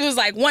top. He was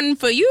like, 1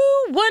 for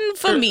you, 1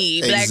 for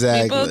me. Black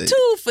people,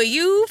 2 for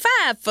you,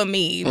 5 for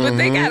me. But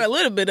they got a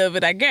little bit of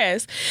it, I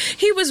guess.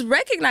 He was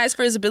recognized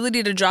for his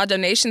ability to draw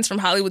donations from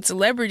Hollywood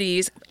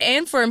celebrities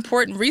and for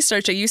important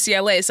research at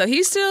UCLA. So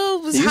he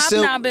still was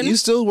hobnobbing. He's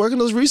still working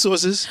those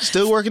resources,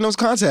 still working those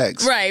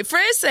contacts. Right.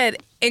 Fred said,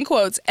 in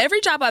quotes,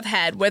 every job I've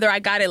had, whether I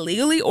got it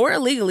legally or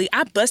illegally,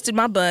 I busted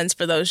my buns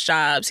for those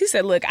jobs. He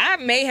said, look, I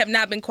may have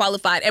not been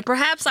qualified, and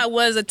perhaps I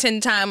was a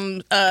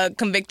 10-time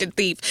convicted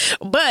thief,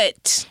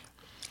 but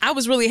I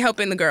was really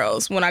helping the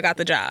girls when I got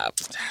the job.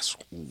 That's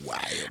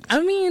wild.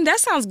 I mean, that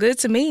sounds good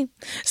to me.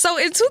 So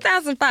in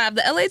 2005,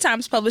 the LA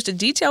Times published a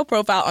detailed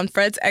profile on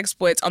Fred's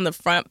exploits on the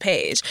front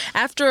page.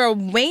 After a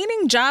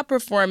waning job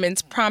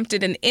performance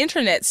prompted an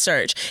internet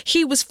search,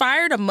 he was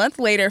fired a month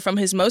later from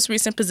his most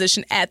recent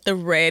position at the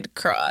Red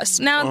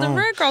Cross. Now, the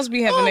Red Cross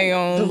be having their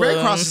own... The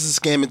Red Cross is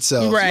a scam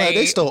itself. Right. Like,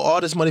 they stole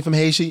all this money from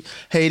Haiti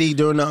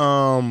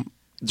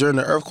during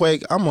the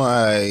earthquake. I'm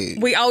like...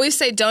 We always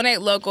say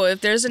donate local. If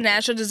there's a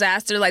natural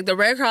disaster, like the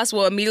Red Cross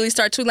will immediately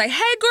start to like,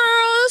 hey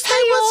girls,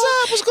 hey,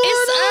 what's up? What's going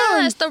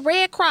on? It's us, the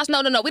Red Cross.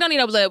 No. We don't need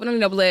no blood. We don't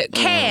need no blood.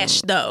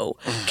 Cash, though.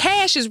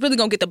 Cash is really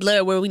going to get the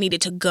blood where we need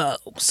it to go.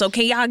 So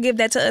can y'all give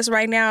that to us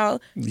right now?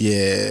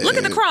 Yeah. Look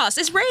at the cross.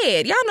 It's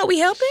red. Y'all know we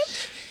helping?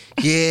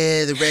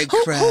 Yeah, the Red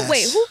Cross.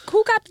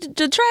 Who got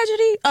the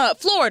tragedy?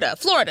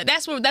 Florida.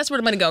 That's where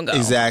the money gonna go.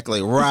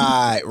 Exactly.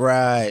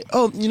 Right.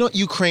 Oh, you know,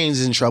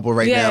 Ukraine's in trouble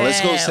right now.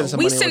 Let's go send some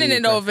money. We sending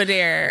it over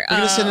there. We're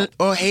gonna send it.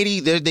 Oh,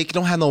 Haiti, they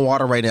don't have no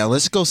water right now.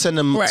 Let's go send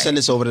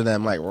this over to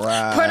them. Like,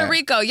 right. Puerto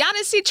Rico. Y'all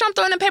didn't see Trump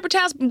throwing them paper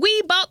towels.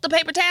 We bought the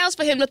paper towels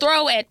for him to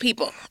throw at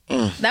people.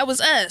 That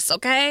was us,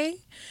 okay?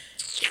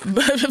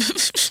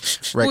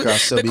 Red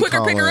Cross still the be quicker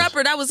calling. picker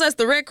upper, that was us.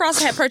 The Red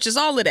Cross had purchased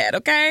all of that,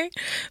 okay?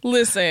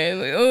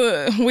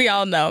 Listen, we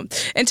all know.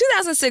 In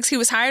 2006, he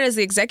was hired as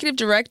the executive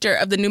director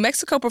of the New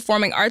Mexico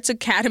Performing Arts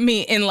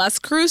Academy in Las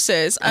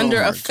Cruces under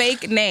a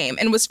fake name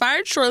and was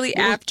fired shortly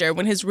after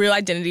when his real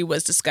identity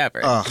was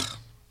discovered.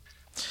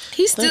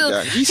 He's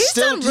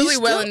done really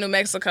well in New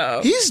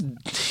Mexico. He's and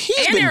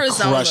been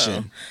Arizona.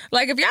 crushing.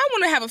 Like, if y'all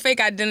want to have a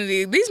fake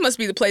identity, these must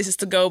be the places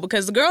to go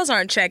because the girls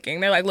aren't checking.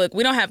 They're like, look,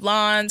 we don't have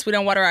lawns. We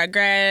don't water our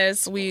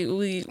grass.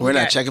 We're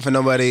not checking for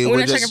nobody. We're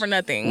not checking for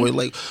nothing. We're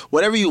like,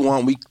 whatever you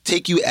want, we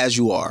take you as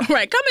you are.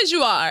 Right. Come as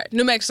you are.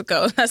 New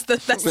Mexico. That's the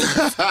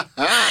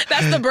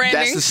branding.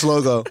 That's the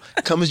slogan.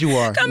 Come as you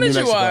are. Come as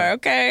you are,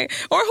 okay?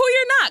 Or who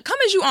you're not. Come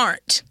as you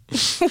aren't.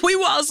 We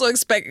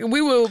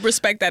will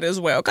respect that as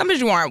well. Come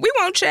as you aren't. We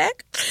won't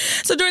check.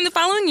 So during the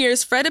following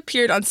years, Fred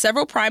appeared on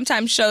several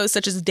primetime shows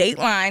such as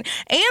Dateline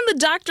and the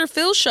Dr.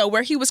 Phil show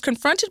where he was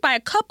confronted by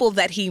a couple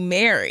that he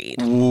married.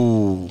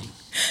 Ooh.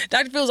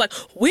 Dr. Phil's like,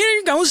 we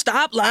ain't gonna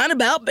stop lying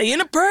about being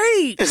a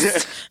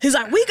priest. He's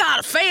like, we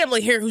got a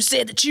family here who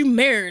said that you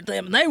married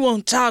them and they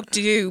won't talk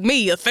to you.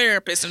 Me, a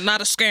therapist and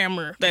not a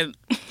scammer that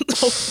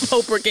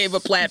Oprah gave a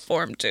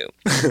platform to.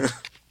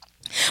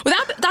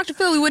 Without Dr.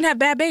 Phil, we wouldn't have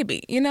Bad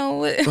Baby, you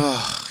know?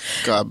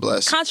 God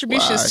bless.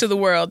 Contributions to the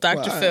world,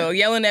 Dr. Phil.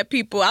 Yelling at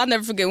people. I'll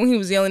never forget when he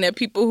was yelling at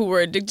people who were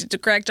addicted to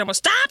crack. I'm like,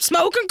 stop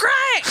smoking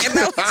crack! And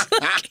that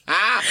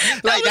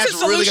was like that's his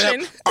solution.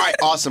 Really all right,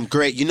 awesome,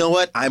 great. You know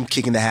what? I'm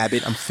kicking the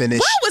habit. I'm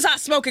finished. Why was I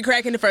smoking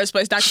crack in the first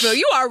place, Dr. Phil?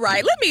 You are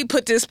right. Let me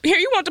put this here.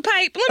 You want the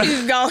pipe? Let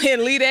me go ahead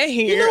and leave that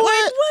here. You know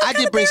what? Like, I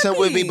did bring some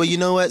with me, but you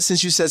know what?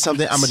 Since you said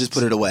something, I'm going to just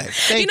put it away.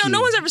 Thank you.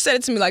 No one's ever said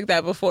it to me like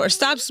that before.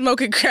 Stop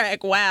smoking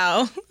crack.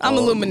 Wow. I'm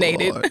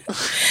illuminated. Like,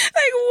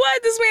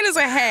 what? This man is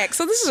a hack.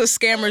 So this is a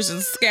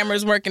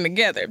scammers working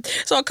together.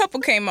 So a couple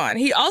came on.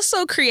 He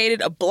also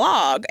created a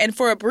blog and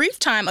for a brief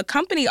time, a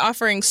company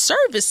offering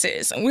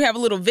services. And we have a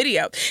little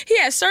video. He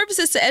has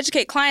services to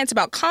educate clients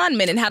about con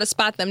men and how to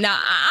spot them. Now,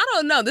 I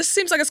don't know. This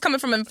seems like it's coming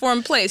from an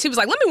informed place. He was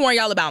like, let me warn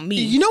y'all about me.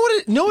 You know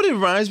what it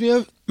reminds me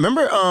of?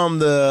 Remember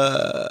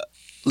the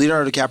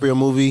Leonardo DiCaprio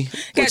movie?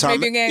 Catch Me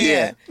If You Can,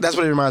 yeah. That's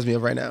what it reminds me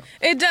of right now.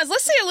 It does.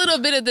 Let's see a little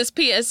bit of this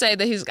PSA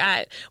that he's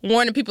got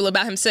warning people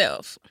about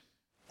himself.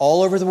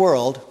 All over the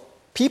world,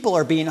 people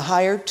are being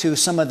hired to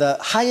some of the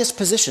highest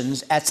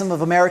positions at some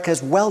of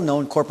America's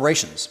well-known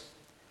corporations.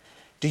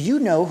 Do you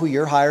know who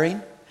you're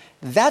hiring?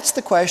 That's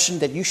the question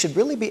that you should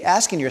really be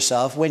asking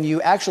yourself when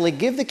you actually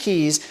give the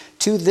keys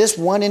to this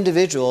one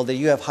individual that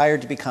you have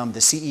hired to become the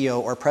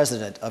CEO or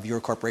president of your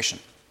corporation.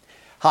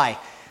 Hi,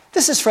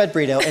 this is Fred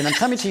Brito, and I'm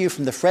coming to you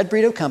from the Fred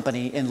Brito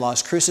Company in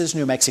Las Cruces,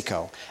 New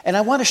Mexico. And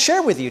I want to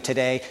share with you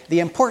today the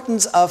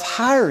importance of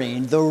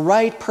hiring the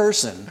right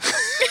person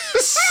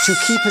to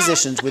key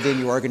positions within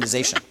your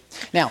organization.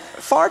 Now,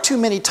 far too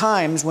many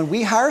times when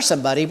we hire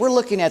somebody, we're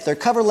looking at their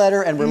cover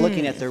letter and we're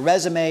looking at their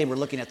resume and we're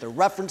looking at their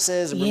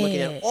references and we're looking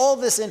at all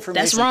this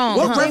information. That's wrong.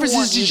 What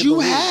references did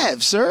you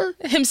have, sir?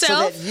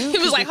 Himself? He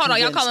was like, hold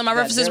on, y'all calling my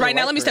references right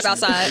now? Let me step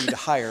outside. To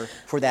hire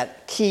for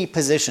that key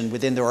position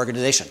within their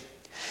organization.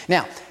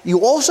 Now,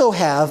 you also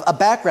have a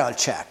background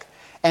check.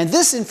 And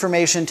this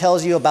information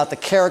tells you about the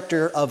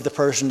character of the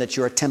person that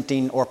you're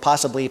attempting or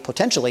possibly,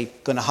 potentially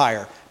going to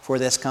hire for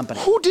this company.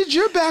 Who did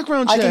your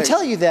background check? I can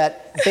tell you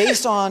that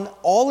based on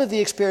all of the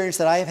experience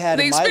that I have had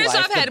in my life,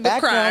 the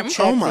background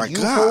check that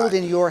you hold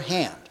in your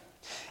hand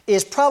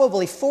is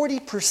probably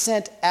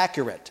 40%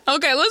 accurate.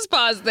 Okay, let's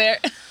pause there.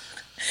 He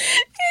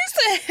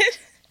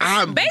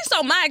said, based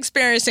on my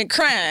experience in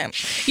crime,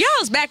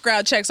 y'all's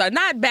background checks are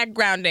not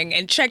backgrounding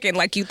and checking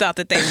like you thought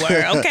that they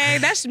were, okay?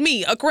 That's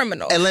me, a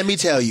criminal. And let me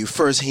tell you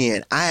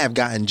firsthand, I have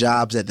gotten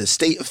jobs at the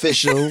state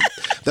official,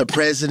 the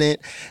president.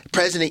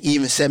 President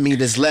even sent me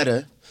this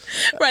letter.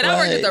 Right, I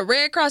worked at the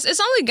Red Cross. It's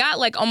only got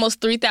like almost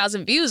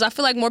 3,000 views. I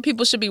feel like more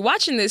people should be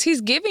watching this.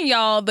 He's giving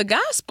y'all the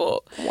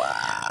gospel.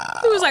 Wow.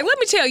 He was like, let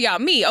me tell y'all,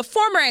 me, a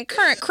former and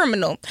current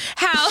criminal,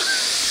 how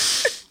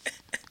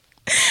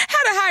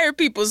to hire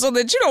people so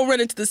that you don't run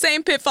into the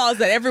same pitfalls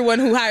that everyone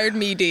who hired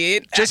me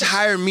did. Just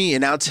hire me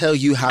and I'll tell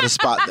you how to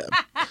spot them.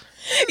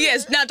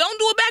 Yes, now don't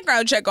do a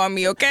background check on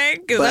me, okay?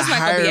 Because But that's not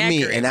going to be hire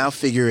accurate. me and I'll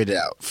figure it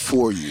out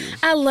for you.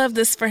 I love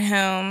this for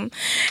him.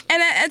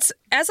 And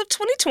as of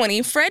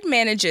 2020, Fred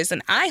manages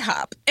an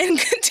IHOP and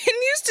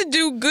continues to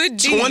do good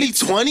deeds.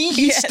 2020?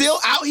 He's still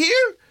out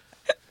here?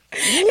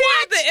 He's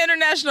the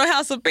International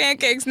House of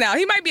Pancakes now.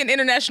 He might be an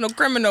international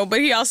criminal, but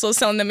he also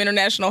selling them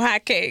international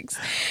hotcakes.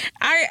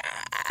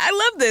 I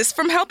love this.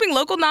 From helping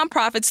local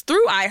nonprofits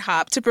through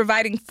IHOP to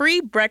providing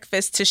free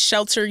breakfast to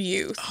shelter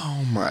youth.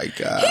 Oh, my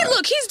God.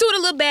 He's doing a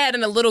little bad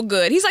and a little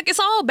good. He's like, it's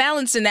all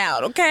balancing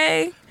out,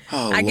 okay?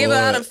 Oh, I give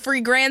out a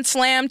free Grand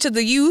Slam to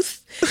the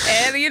youth,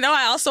 and,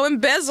 I also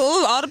embezzle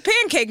all the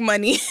pancake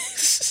money.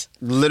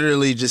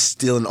 Literally just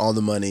stealing all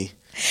the money.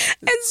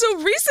 And so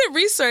recent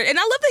research, and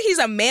I love that he's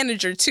a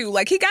manager too.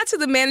 Like he got to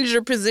the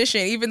manager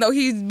position even though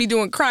he'd be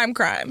doing crime.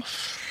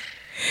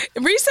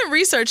 Recent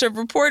research of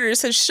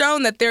reporters has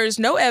shown that there is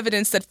no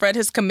evidence that Fred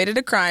has committed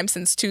a crime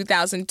since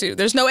 2002.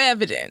 There's no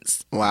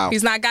evidence. Wow.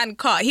 He's not gotten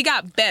caught. He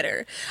got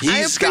better. I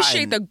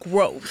appreciate the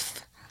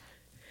growth.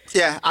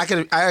 Yeah, I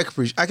could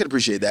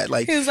appreciate that.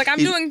 Like he was like, I'm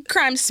doing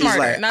crime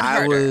smarter, not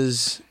harder. I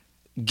was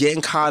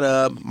getting caught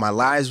up. My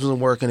lives wasn't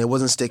working. It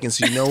wasn't sticking.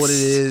 So you know what it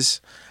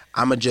is?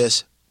 I'ma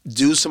just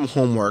do some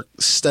homework,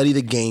 study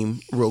the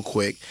game real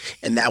quick,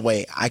 and that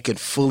way I could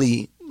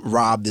fully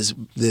rob this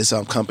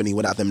company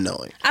without them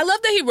knowing. I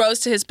love that he rose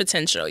to his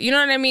potential. You know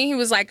what I mean? He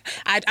was like,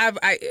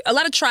 a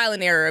lot of trial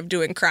and error of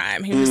doing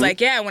crime. He was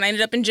like, yeah, when I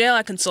ended up in jail,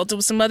 I consulted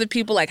with some other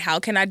people, like, how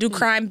can I do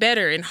crime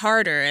better and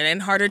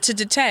harder to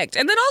detect?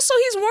 And then also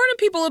he's warning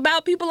people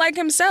about people like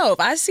himself.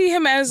 I see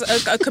him as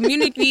a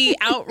community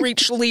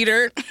outreach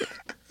leader.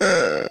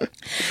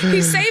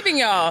 He's saving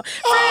y'all.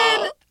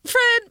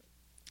 Fred,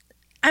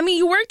 I mean,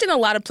 you worked in a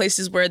lot of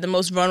places where the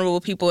most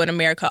vulnerable people in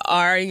America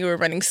are. You were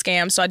running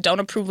scams, so I don't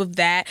approve of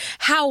that.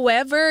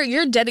 However,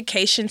 your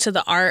dedication to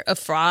the art of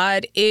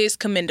fraud is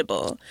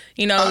commendable.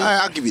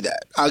 I'll give you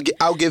that.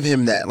 I'll give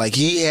him that. Like,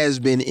 he has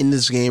been in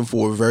this game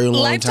for a very long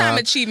time. Lifetime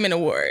Achievement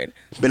Award.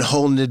 Been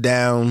holding it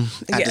down.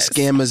 At the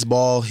scammers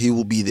ball, he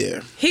will be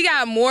there. He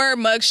got more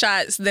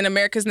mugshots than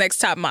America's Next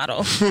Top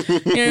Model. You know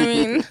what I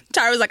mean?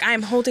 Tyra was like, I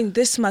am holding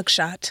this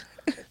mugshot.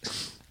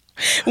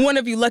 One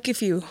of you lucky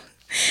few.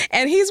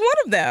 And he's one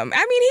of them.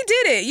 I mean, he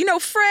did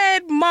it.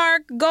 Fred,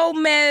 Mark,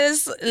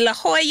 Gomez, La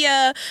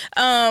Jolla.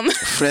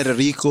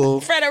 Federico.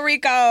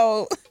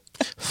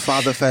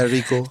 Father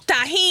Federico.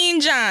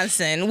 Taheen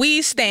Johnson.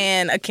 We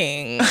stand a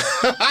king.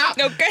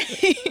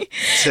 Okay?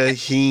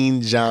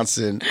 Taheen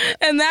Johnson.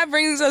 And that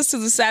brings us to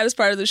the saddest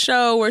part of the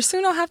show, where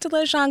soon I'll have to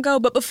let Jean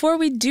go. But before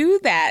we do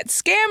that,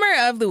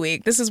 Scammer of the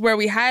Week. This is where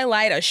we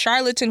highlight a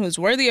charlatan who's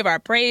worthy of our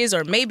praise,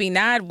 or maybe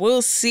not.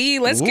 We'll see.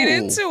 Let's get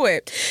into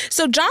it.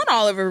 So John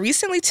Oliver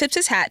recently tipped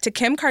his hat to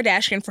Kim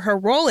Kardashian for her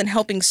role in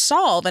helping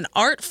solve an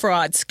art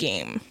fraud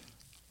scheme.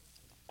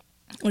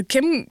 Well,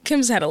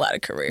 Kim's had a lot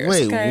of careers.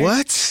 Wait, okay?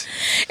 What?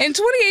 In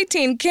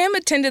 2018, Kim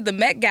attended the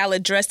Met Gala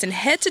dressed in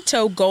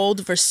head-to-toe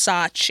gold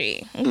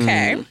Versace.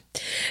 Okay.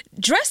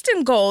 Dressed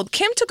in gold,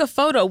 Kim took a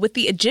photo with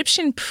the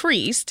Egyptian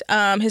priest.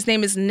 His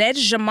name is Ned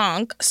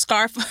Jamank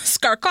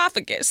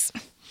Scarcophagus.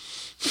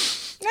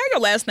 Now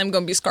your last name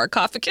gonna be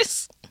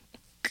Scarcophagus.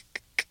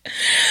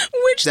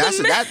 Which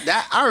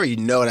I already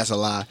know that's a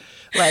lie.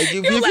 Like,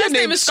 if your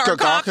name is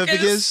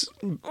Scarcophagus,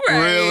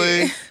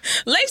 really?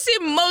 Lacey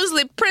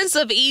Mosley, Prince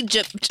of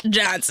Egypt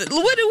Johnson.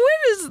 What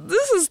is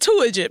this? Is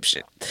too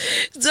Egyptian.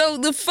 So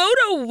the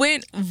photo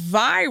went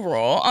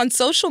viral on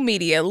social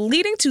media,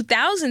 leading to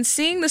thousands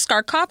seeing the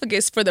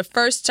Scarcophagus for the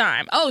first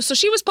time. Oh, so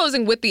she was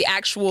posing with the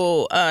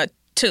actual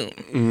tomb.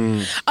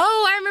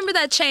 Oh, I remember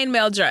that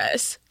chainmail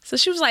dress. So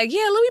she was like,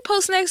 yeah, let me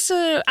post next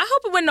to, I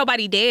hope it wasn't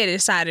nobody dead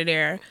inside of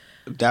there.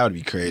 That would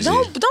be crazy.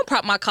 Don't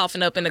prop my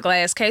coffin up in a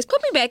glass case.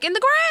 Put me back in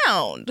the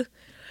ground.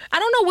 I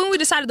don't know when we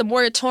decided the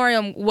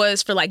moratorium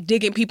was for like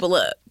digging people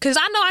up. Because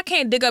I know I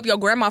can't dig up your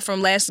grandma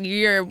from last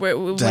year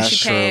when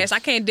she passed. I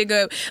can't dig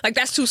up, like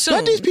that's too soon.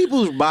 Let these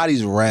people's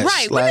bodies rest.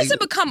 Right. When does it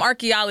become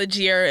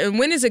archaeology and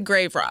when is it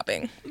grave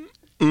robbing?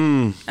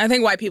 I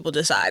think white people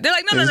decide. They're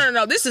like,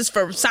 no, this is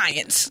for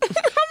science. I'm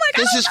like,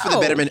 this is for the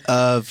betterment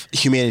of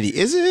humanity.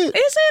 Is it? Is it?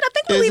 I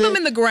think we leave them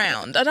in the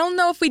ground. I don't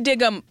know if we dig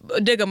them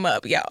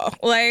up, y'all.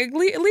 Like,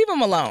 leave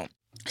them alone.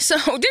 So,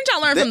 didn't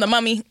y'all learn from the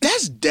mummy?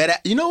 That's dead.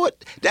 You know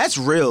what? That's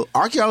real.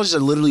 Archaeologists are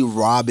literally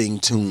robbing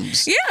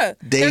tombs. Yeah.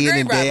 Day in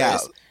and day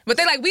out. But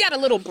they we got a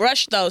little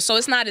brush though, so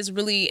it's not as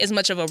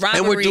much of a robbery.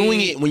 And we're doing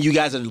it when you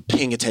guys are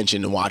paying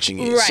attention and watching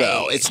it. Right.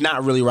 So it's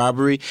not really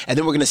robbery. And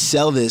then we're going to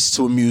sell this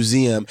to a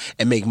museum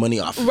and make money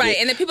off of it. Right.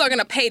 And then people are going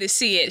to pay to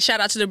see it. Shout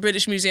out to the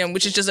British Museum,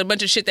 which is just a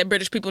bunch of shit that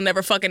British people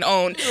never fucking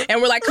owned.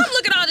 And we're like, come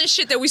look at all this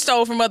shit that we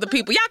stole from other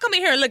people. Y'all come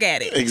in here and look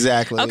at it.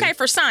 Exactly. Okay,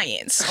 for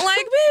science.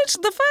 Like,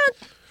 bitch, the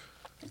fuck?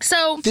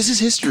 So this is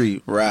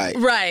history, right?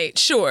 Right,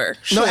 sure.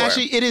 No,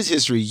 actually, it is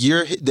history.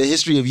 The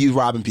history of you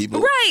robbing people,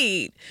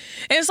 right?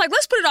 And it's like,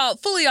 let's put it all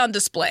fully on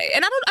display.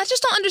 And I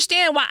just don't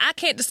understand why I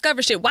can't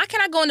discover shit. Why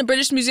can't I go in the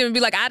British Museum and be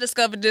like, I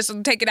discovered this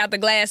and take it out the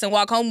glass and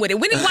walk home with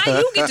it? Why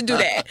you get to do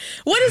that?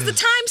 What is the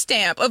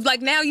timestamp of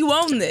like now you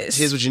own this?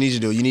 Here's what you need to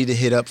do. You need to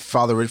hit up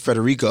Father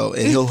Federico,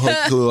 and he'll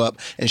hook you up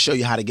and show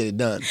you how to get it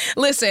done.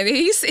 Listen,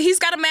 he's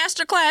got a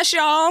master class,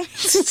 y'all.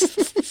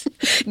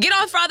 Get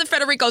on Father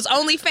Federico's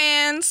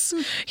OnlyFans.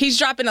 He's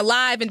dropping a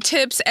live and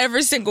tips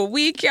every single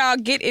week. Y'all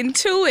get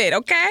into it,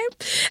 okay?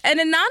 An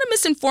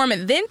anonymous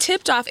informant then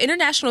tipped off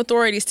international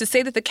authorities to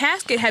say that the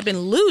casket had been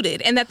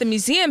looted and that the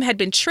museum had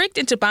been tricked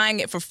into buying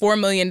it for $4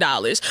 million.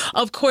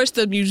 Of course,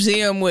 the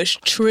museum was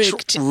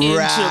tricked into...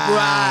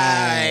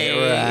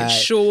 Right.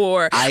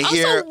 Sure. I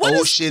hear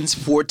Ocean's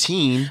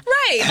 14.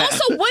 Right.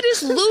 Also, what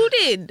is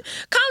looted?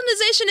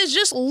 Colonization is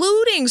just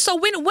looting. So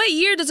what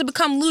year does it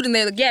become looting?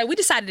 They're like, yeah, we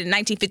decided in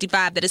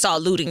 1955 that it's all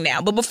looting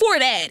now. But before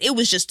that, it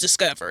was just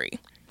discovery.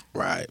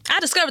 Right. I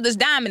discovered this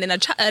diamond in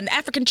an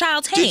African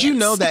child's hands. Did you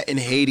know that in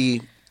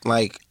Haiti,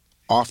 like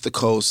off the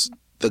coast,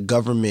 the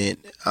government,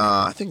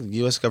 I think the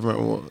U.S.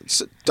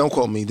 government, don't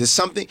quote me, there's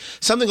something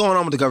going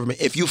on with the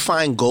government. If you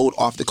find gold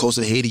off the coast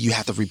of Haiti, you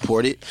have to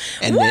report it,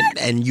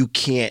 and you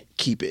can't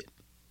keep it.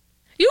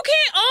 You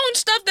can't own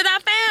stuff that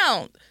I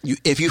found.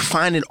 If you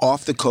find it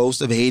off the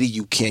coast of Haiti,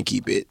 you can't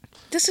keep it.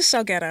 This is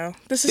so ghetto.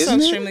 This is so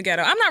extremely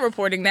ghetto. I'm not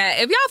reporting that.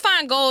 If y'all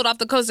find gold off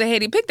the coast of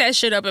Haiti, pick that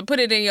shit up and put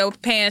it in your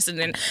pants and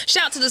then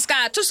shout to the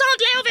sky,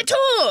 Toussaint Louverture,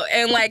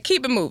 and like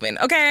keep it moving.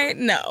 Okay?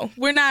 No,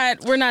 we're not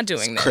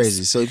doing this.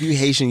 Crazy. So if you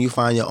Haitian, you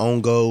find your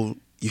own gold,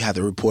 you have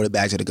to report it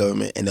back to the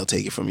government and they'll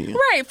take it from you.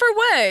 Right. For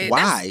what?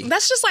 Why?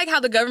 That's just like how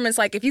the government's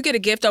like, if you get a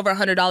gift over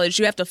 $100,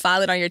 you have to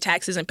file it on your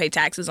taxes and pay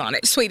taxes on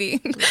it. Sweetie,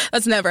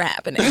 that's never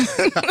happening.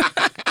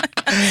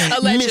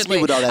 Allegedly. Miss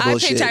me with all that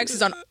bullshit. I pay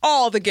taxes on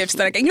all the gifts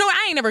that I get. You know what?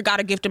 I ain't never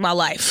got a gift in my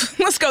life.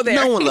 Let's go there.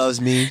 No one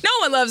loves me. No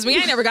one loves me. I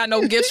ain't never got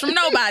no gifts from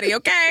nobody,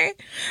 okay?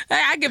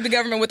 I give the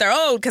government what they're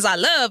owed because I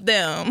love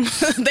them.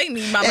 They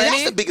need my money.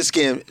 That's the biggest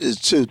scam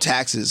is too,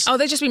 taxes. Oh,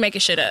 they just be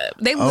making shit up.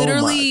 They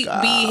literally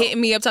be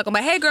hitting me up talking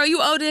about, hey girl, you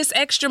owe this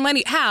extra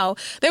money. How?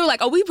 They were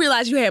like, oh, we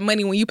realized you had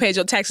money when you paid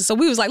your taxes. So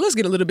we was like, let's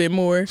get a little bit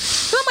more.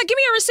 So I'm like, give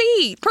me a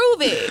receipt.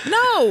 Prove it.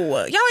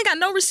 No. Y'all ain't got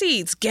no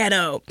receipts.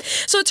 Ghetto.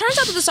 So it turns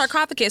out that the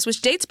sarcophagus,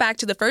 which dates back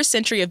to the 1st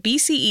century of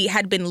BCE,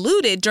 had been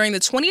looted during the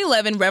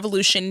 2011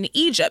 revolution in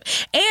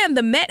Egypt. And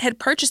the Met had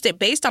purchased it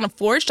based on a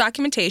forged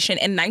documentation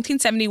and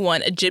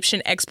 1971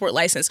 Egyptian export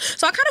license.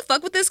 So I kind of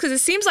fuck with this because it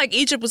seems like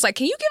Egypt was like,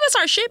 can you give us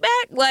our shit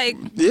back? Like,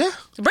 yeah.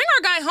 Bring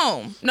our guy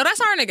home. No,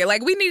 that's our nigga.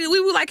 Like, we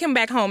would like him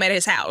back home at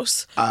his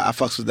house. I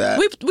fucks with that.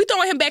 We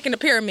throwing him back in the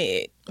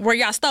pyramid where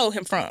y'all stole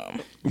him from.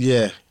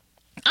 Yeah.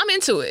 I'm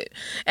into it.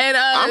 And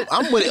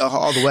I'm with it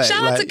all the way.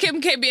 Shout out to Kim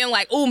K being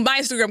like, ooh,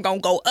 my Instagram gonna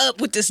go up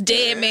with this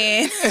dead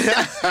man.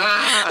 Look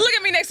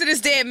at me next to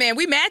this dead man.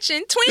 We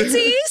matching.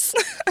 Twinsies.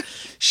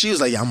 She was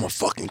like, yeah, I'm gonna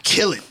fucking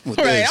kill it with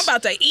right, this. I'm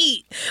about to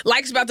eat.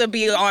 Like's about to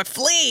be on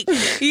fleek.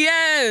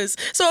 Yes.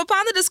 So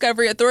upon the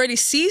discovery, authorities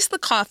seized the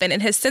coffin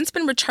and has since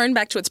been returned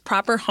back to its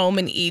proper home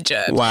in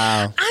Egypt.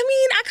 Wow. I mean,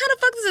 I kind of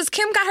fucked with this.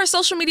 Kim got her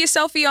social media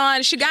selfie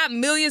on. She got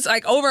millions,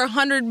 like over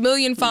 100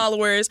 million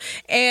followers.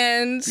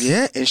 And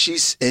yeah, and she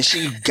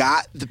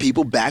got the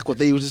people back what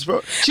they was just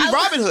wrote. She's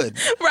Robin Hood.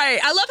 Right.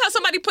 I love how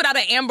somebody put out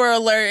an Amber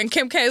Alert and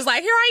Kim K is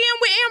like, here I am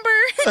with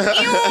Amber.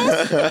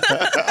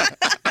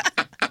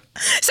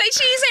 Say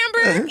cheese,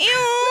 Amber.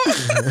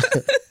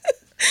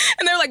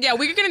 And they're like, yeah,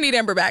 we're gonna need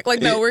Amber back. Like,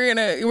 no, we're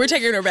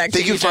taking her back.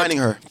 Thank you for finding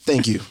her.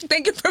 Thank you.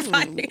 Thank you for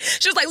finding.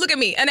 She was like, look at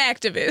me, an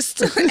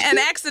activist, an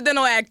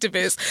accidental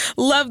activist.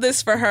 Love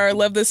this for her.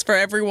 Love this for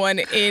everyone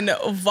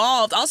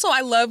involved. Also,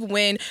 I love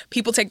when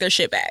people take their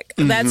shit back.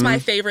 That's my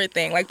favorite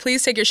thing. Like,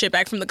 please take your shit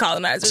back from the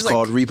colonizers. It's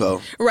called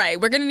repo.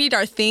 Right. We're gonna need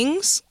our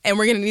things, and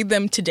we're gonna need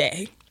them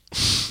today.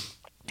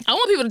 I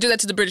want people to do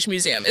that to the British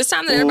Museum. It's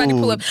time that everybody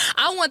pull up.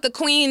 I want the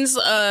Queen's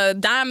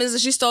diamonds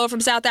that she stole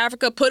from South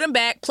Africa, put them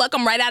back, pluck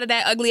them right out of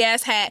that ugly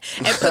ass hat,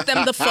 and put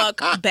them the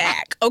fuck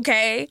back.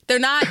 okay? They're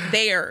not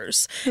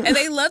theirs. And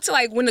they love to,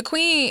 like, when the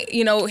queen,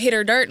 hit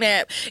her dirt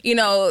nap,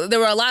 there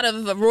were a lot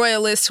of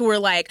royalists who were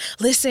like,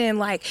 listen,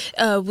 like,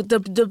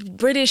 the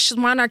British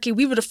monarchy,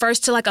 we were the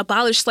first to, like,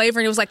 abolish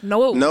slavery. And it was like,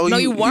 no,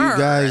 you weren't.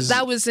 Guys,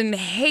 that was in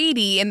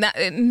Haiti. And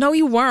no,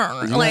 you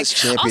weren't. You like,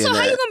 also,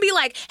 how you going to be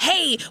like,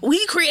 hey,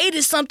 we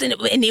created something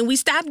and then we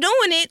stopped doing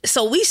it,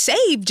 so we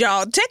saved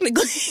y'all,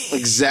 technically.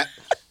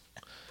 Exactly.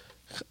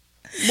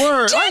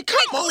 Word.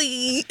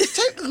 Technically,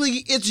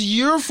 it's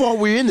your fault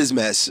we're in this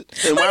mess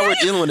and why we're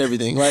dealing with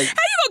everything. Like, how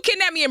you gonna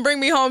kidnap me and bring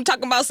me home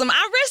talking about some?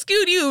 I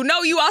rescued you.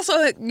 No, you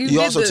also took me.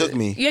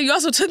 Yeah, you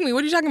also took me.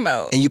 What are you talking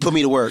about? And you put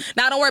me to work.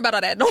 Nah, don't worry about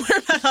all that. Don't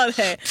worry about all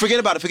that. Forget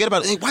about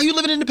it. Hey, why are you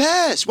living in the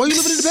past?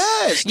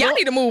 Y'all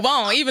need to move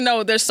on, even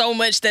though there's so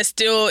much that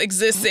still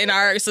exists in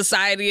our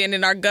society and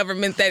in our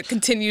government that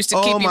continues to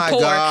keep you poor. Oh my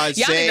God!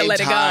 Y'all need to let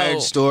it go.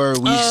 Story.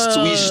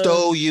 We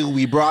stole you.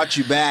 We brought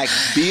you back.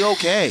 Be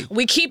okay.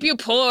 We keep you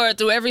poor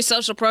through every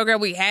social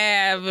program we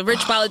have. Rich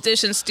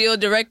politicians steal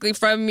directly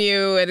from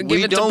you and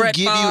give it to Brett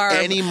Favre. We don't give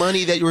you any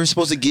money that you were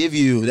supposed to give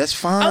you. That's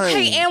fine.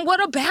 Okay, and what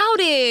about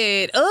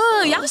it?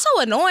 Y'all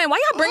so annoying.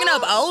 Why y'all bringing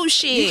up old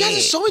shit? You guys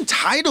are so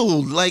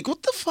entitled. Like,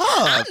 what the fuck?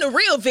 I'm the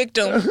real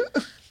victim.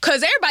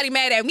 Because everybody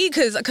mad at me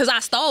because I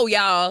stole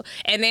y'all.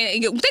 And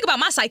then think about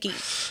my psyche.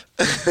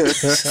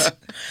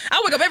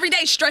 I wake up every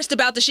day stressed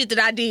about the shit that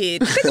I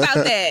did. Think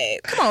about that.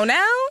 Come on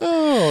now.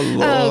 Oh,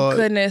 Lord. Oh,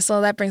 goodness.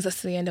 Well, that brings us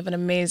to the end of an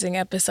amazing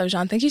episode.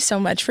 John, thank you so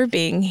much for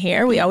being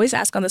here. We always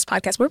ask on this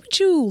podcast, where would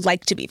you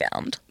like to be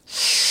found?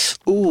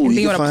 Ooh,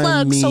 you can find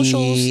plug me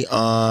socials?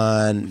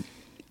 on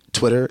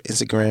Twitter,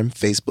 Instagram,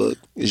 Facebook,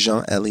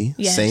 Jean Elie.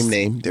 Yes. Same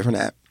name, different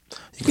app.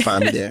 You can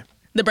find me there.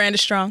 The brand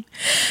is strong.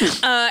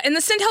 And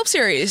the Send Help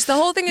series. The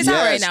whole thing is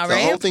out right now,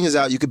 right? The whole thing is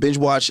out. You can binge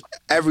watch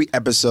every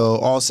episode,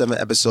 all 7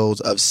 episodes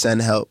of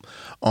Send Help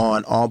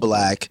on All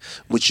Black,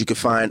 which you can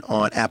find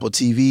on Apple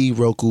TV,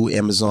 Roku,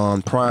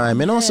 Amazon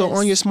Prime, and also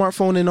on your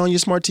smartphone and on your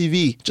smart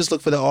TV. Just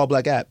look for the All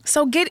Black app.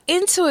 So get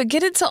into it.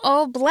 Get into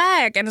All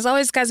Black. And as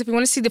always, guys, if you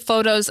want to see the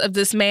photos of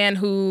this man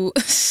who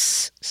he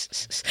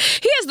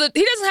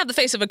doesn't have the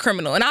face of a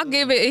criminal, and I'll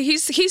give it.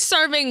 He's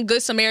serving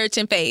Good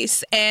Samaritan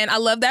face, and I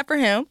love that for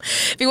him.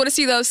 If you want to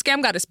see those,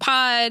 Scam Goddess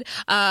Pod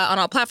on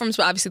all platforms,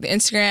 but obviously the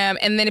Instagram.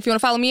 And then if you want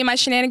to follow me and my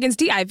shenanigans,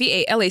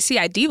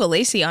 DIVALACI Diva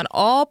Lacey on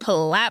all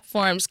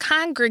platforms.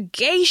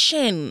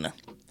 Con-gregation.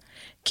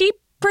 Keep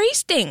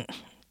priesting.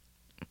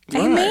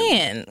 Right.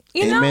 Amen.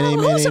 Amen.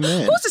 Who's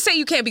to say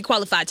you can't be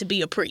qualified to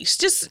be a priest?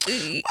 Just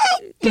you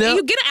get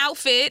an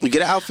outfit. You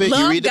get an outfit.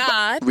 Love you read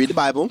God. Read the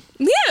Bible.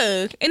 Yeah,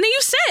 and then you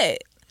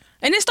sit,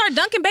 and then start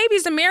dunking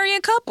babies and marrying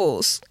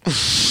couples.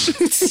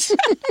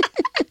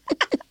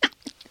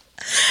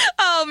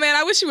 Oh man,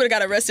 I wish he would have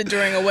got arrested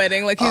during a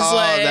wedding. Like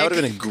that would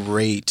have been a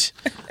great,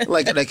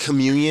 like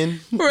communion.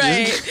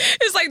 Right.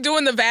 It's like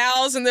doing the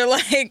vows, and they're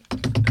like.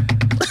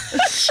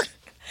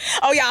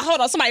 Oh, yeah,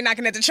 hold on. Somebody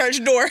knocking at the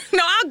church door.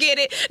 No, I'll get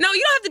it. No,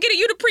 you don't have to get it.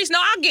 You the priest. No,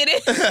 I'll get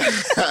it.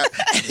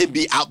 It'd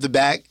be out the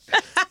back.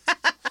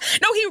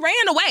 No, he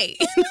ran away.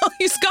 No,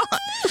 he's gone.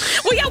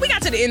 Well, yeah, we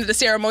got to the end of the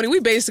ceremony. We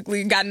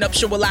basically got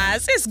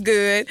nuptialized. It's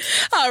good.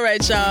 All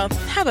right, y'all.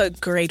 Have a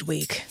great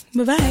week.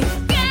 Bye-bye.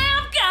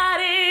 Scam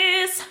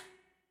Goddess.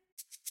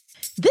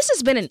 This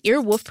has been an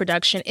Earwolf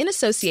production in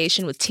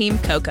association with Team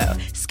Coco.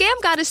 Scam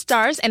Goddess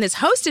stars and is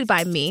hosted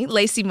by me,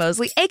 Lacey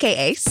Mosley,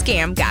 a.k.a.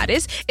 Scam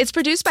Goddess. It's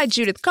produced by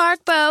Judith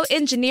Cargbo,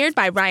 engineered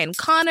by Ryan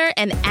Connor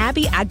and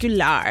Abby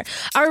Aguilar.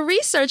 Our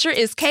researcher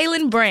is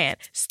Kaylin Brand.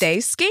 Stay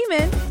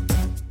scheming.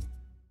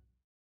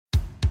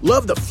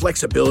 Love the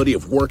flexibility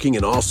of working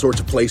in all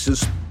sorts of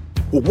places?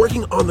 Well,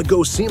 working on the go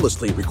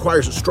seamlessly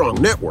requires a strong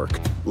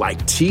network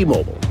like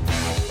T-Mobile.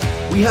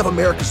 We have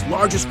America's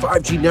largest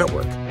 5G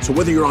network, so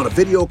whether you're on a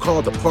video call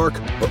at the park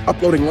or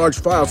uploading large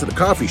files at the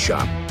coffee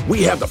shop,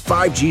 we have the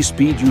 5G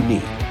speed you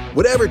need.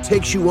 Whatever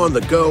takes you on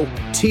the go,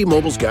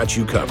 T-Mobile's got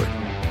you covered.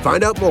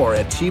 Find out more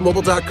at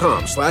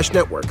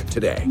T-Mobile.com/network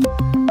today.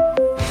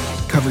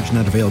 Coverage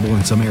not available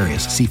in some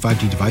areas. See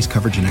 5G device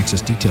coverage and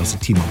access details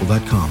at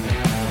T-Mobile.com.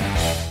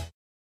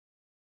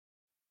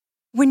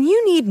 When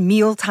you need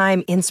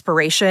mealtime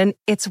inspiration,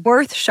 it's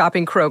worth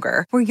shopping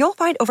Kroger, where you'll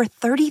find over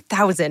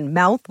 30,000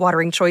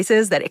 mouth-watering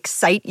choices that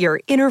excite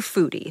your inner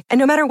foodie. And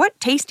no matter what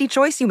tasty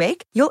choice you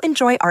make, you'll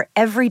enjoy our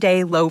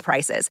everyday low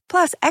prices,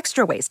 plus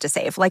extra ways to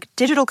save, like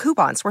digital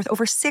coupons worth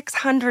over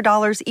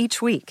 $600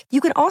 each week. You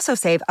can also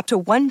save up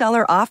to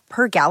 $1 off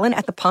per gallon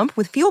at the pump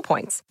with fuel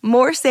points.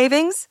 More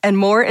savings and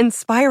more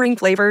inspiring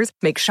flavors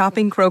make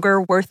shopping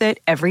Kroger worth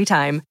it every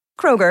time.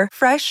 Kroger,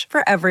 fresh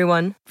for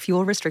everyone.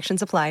 Fuel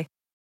restrictions apply.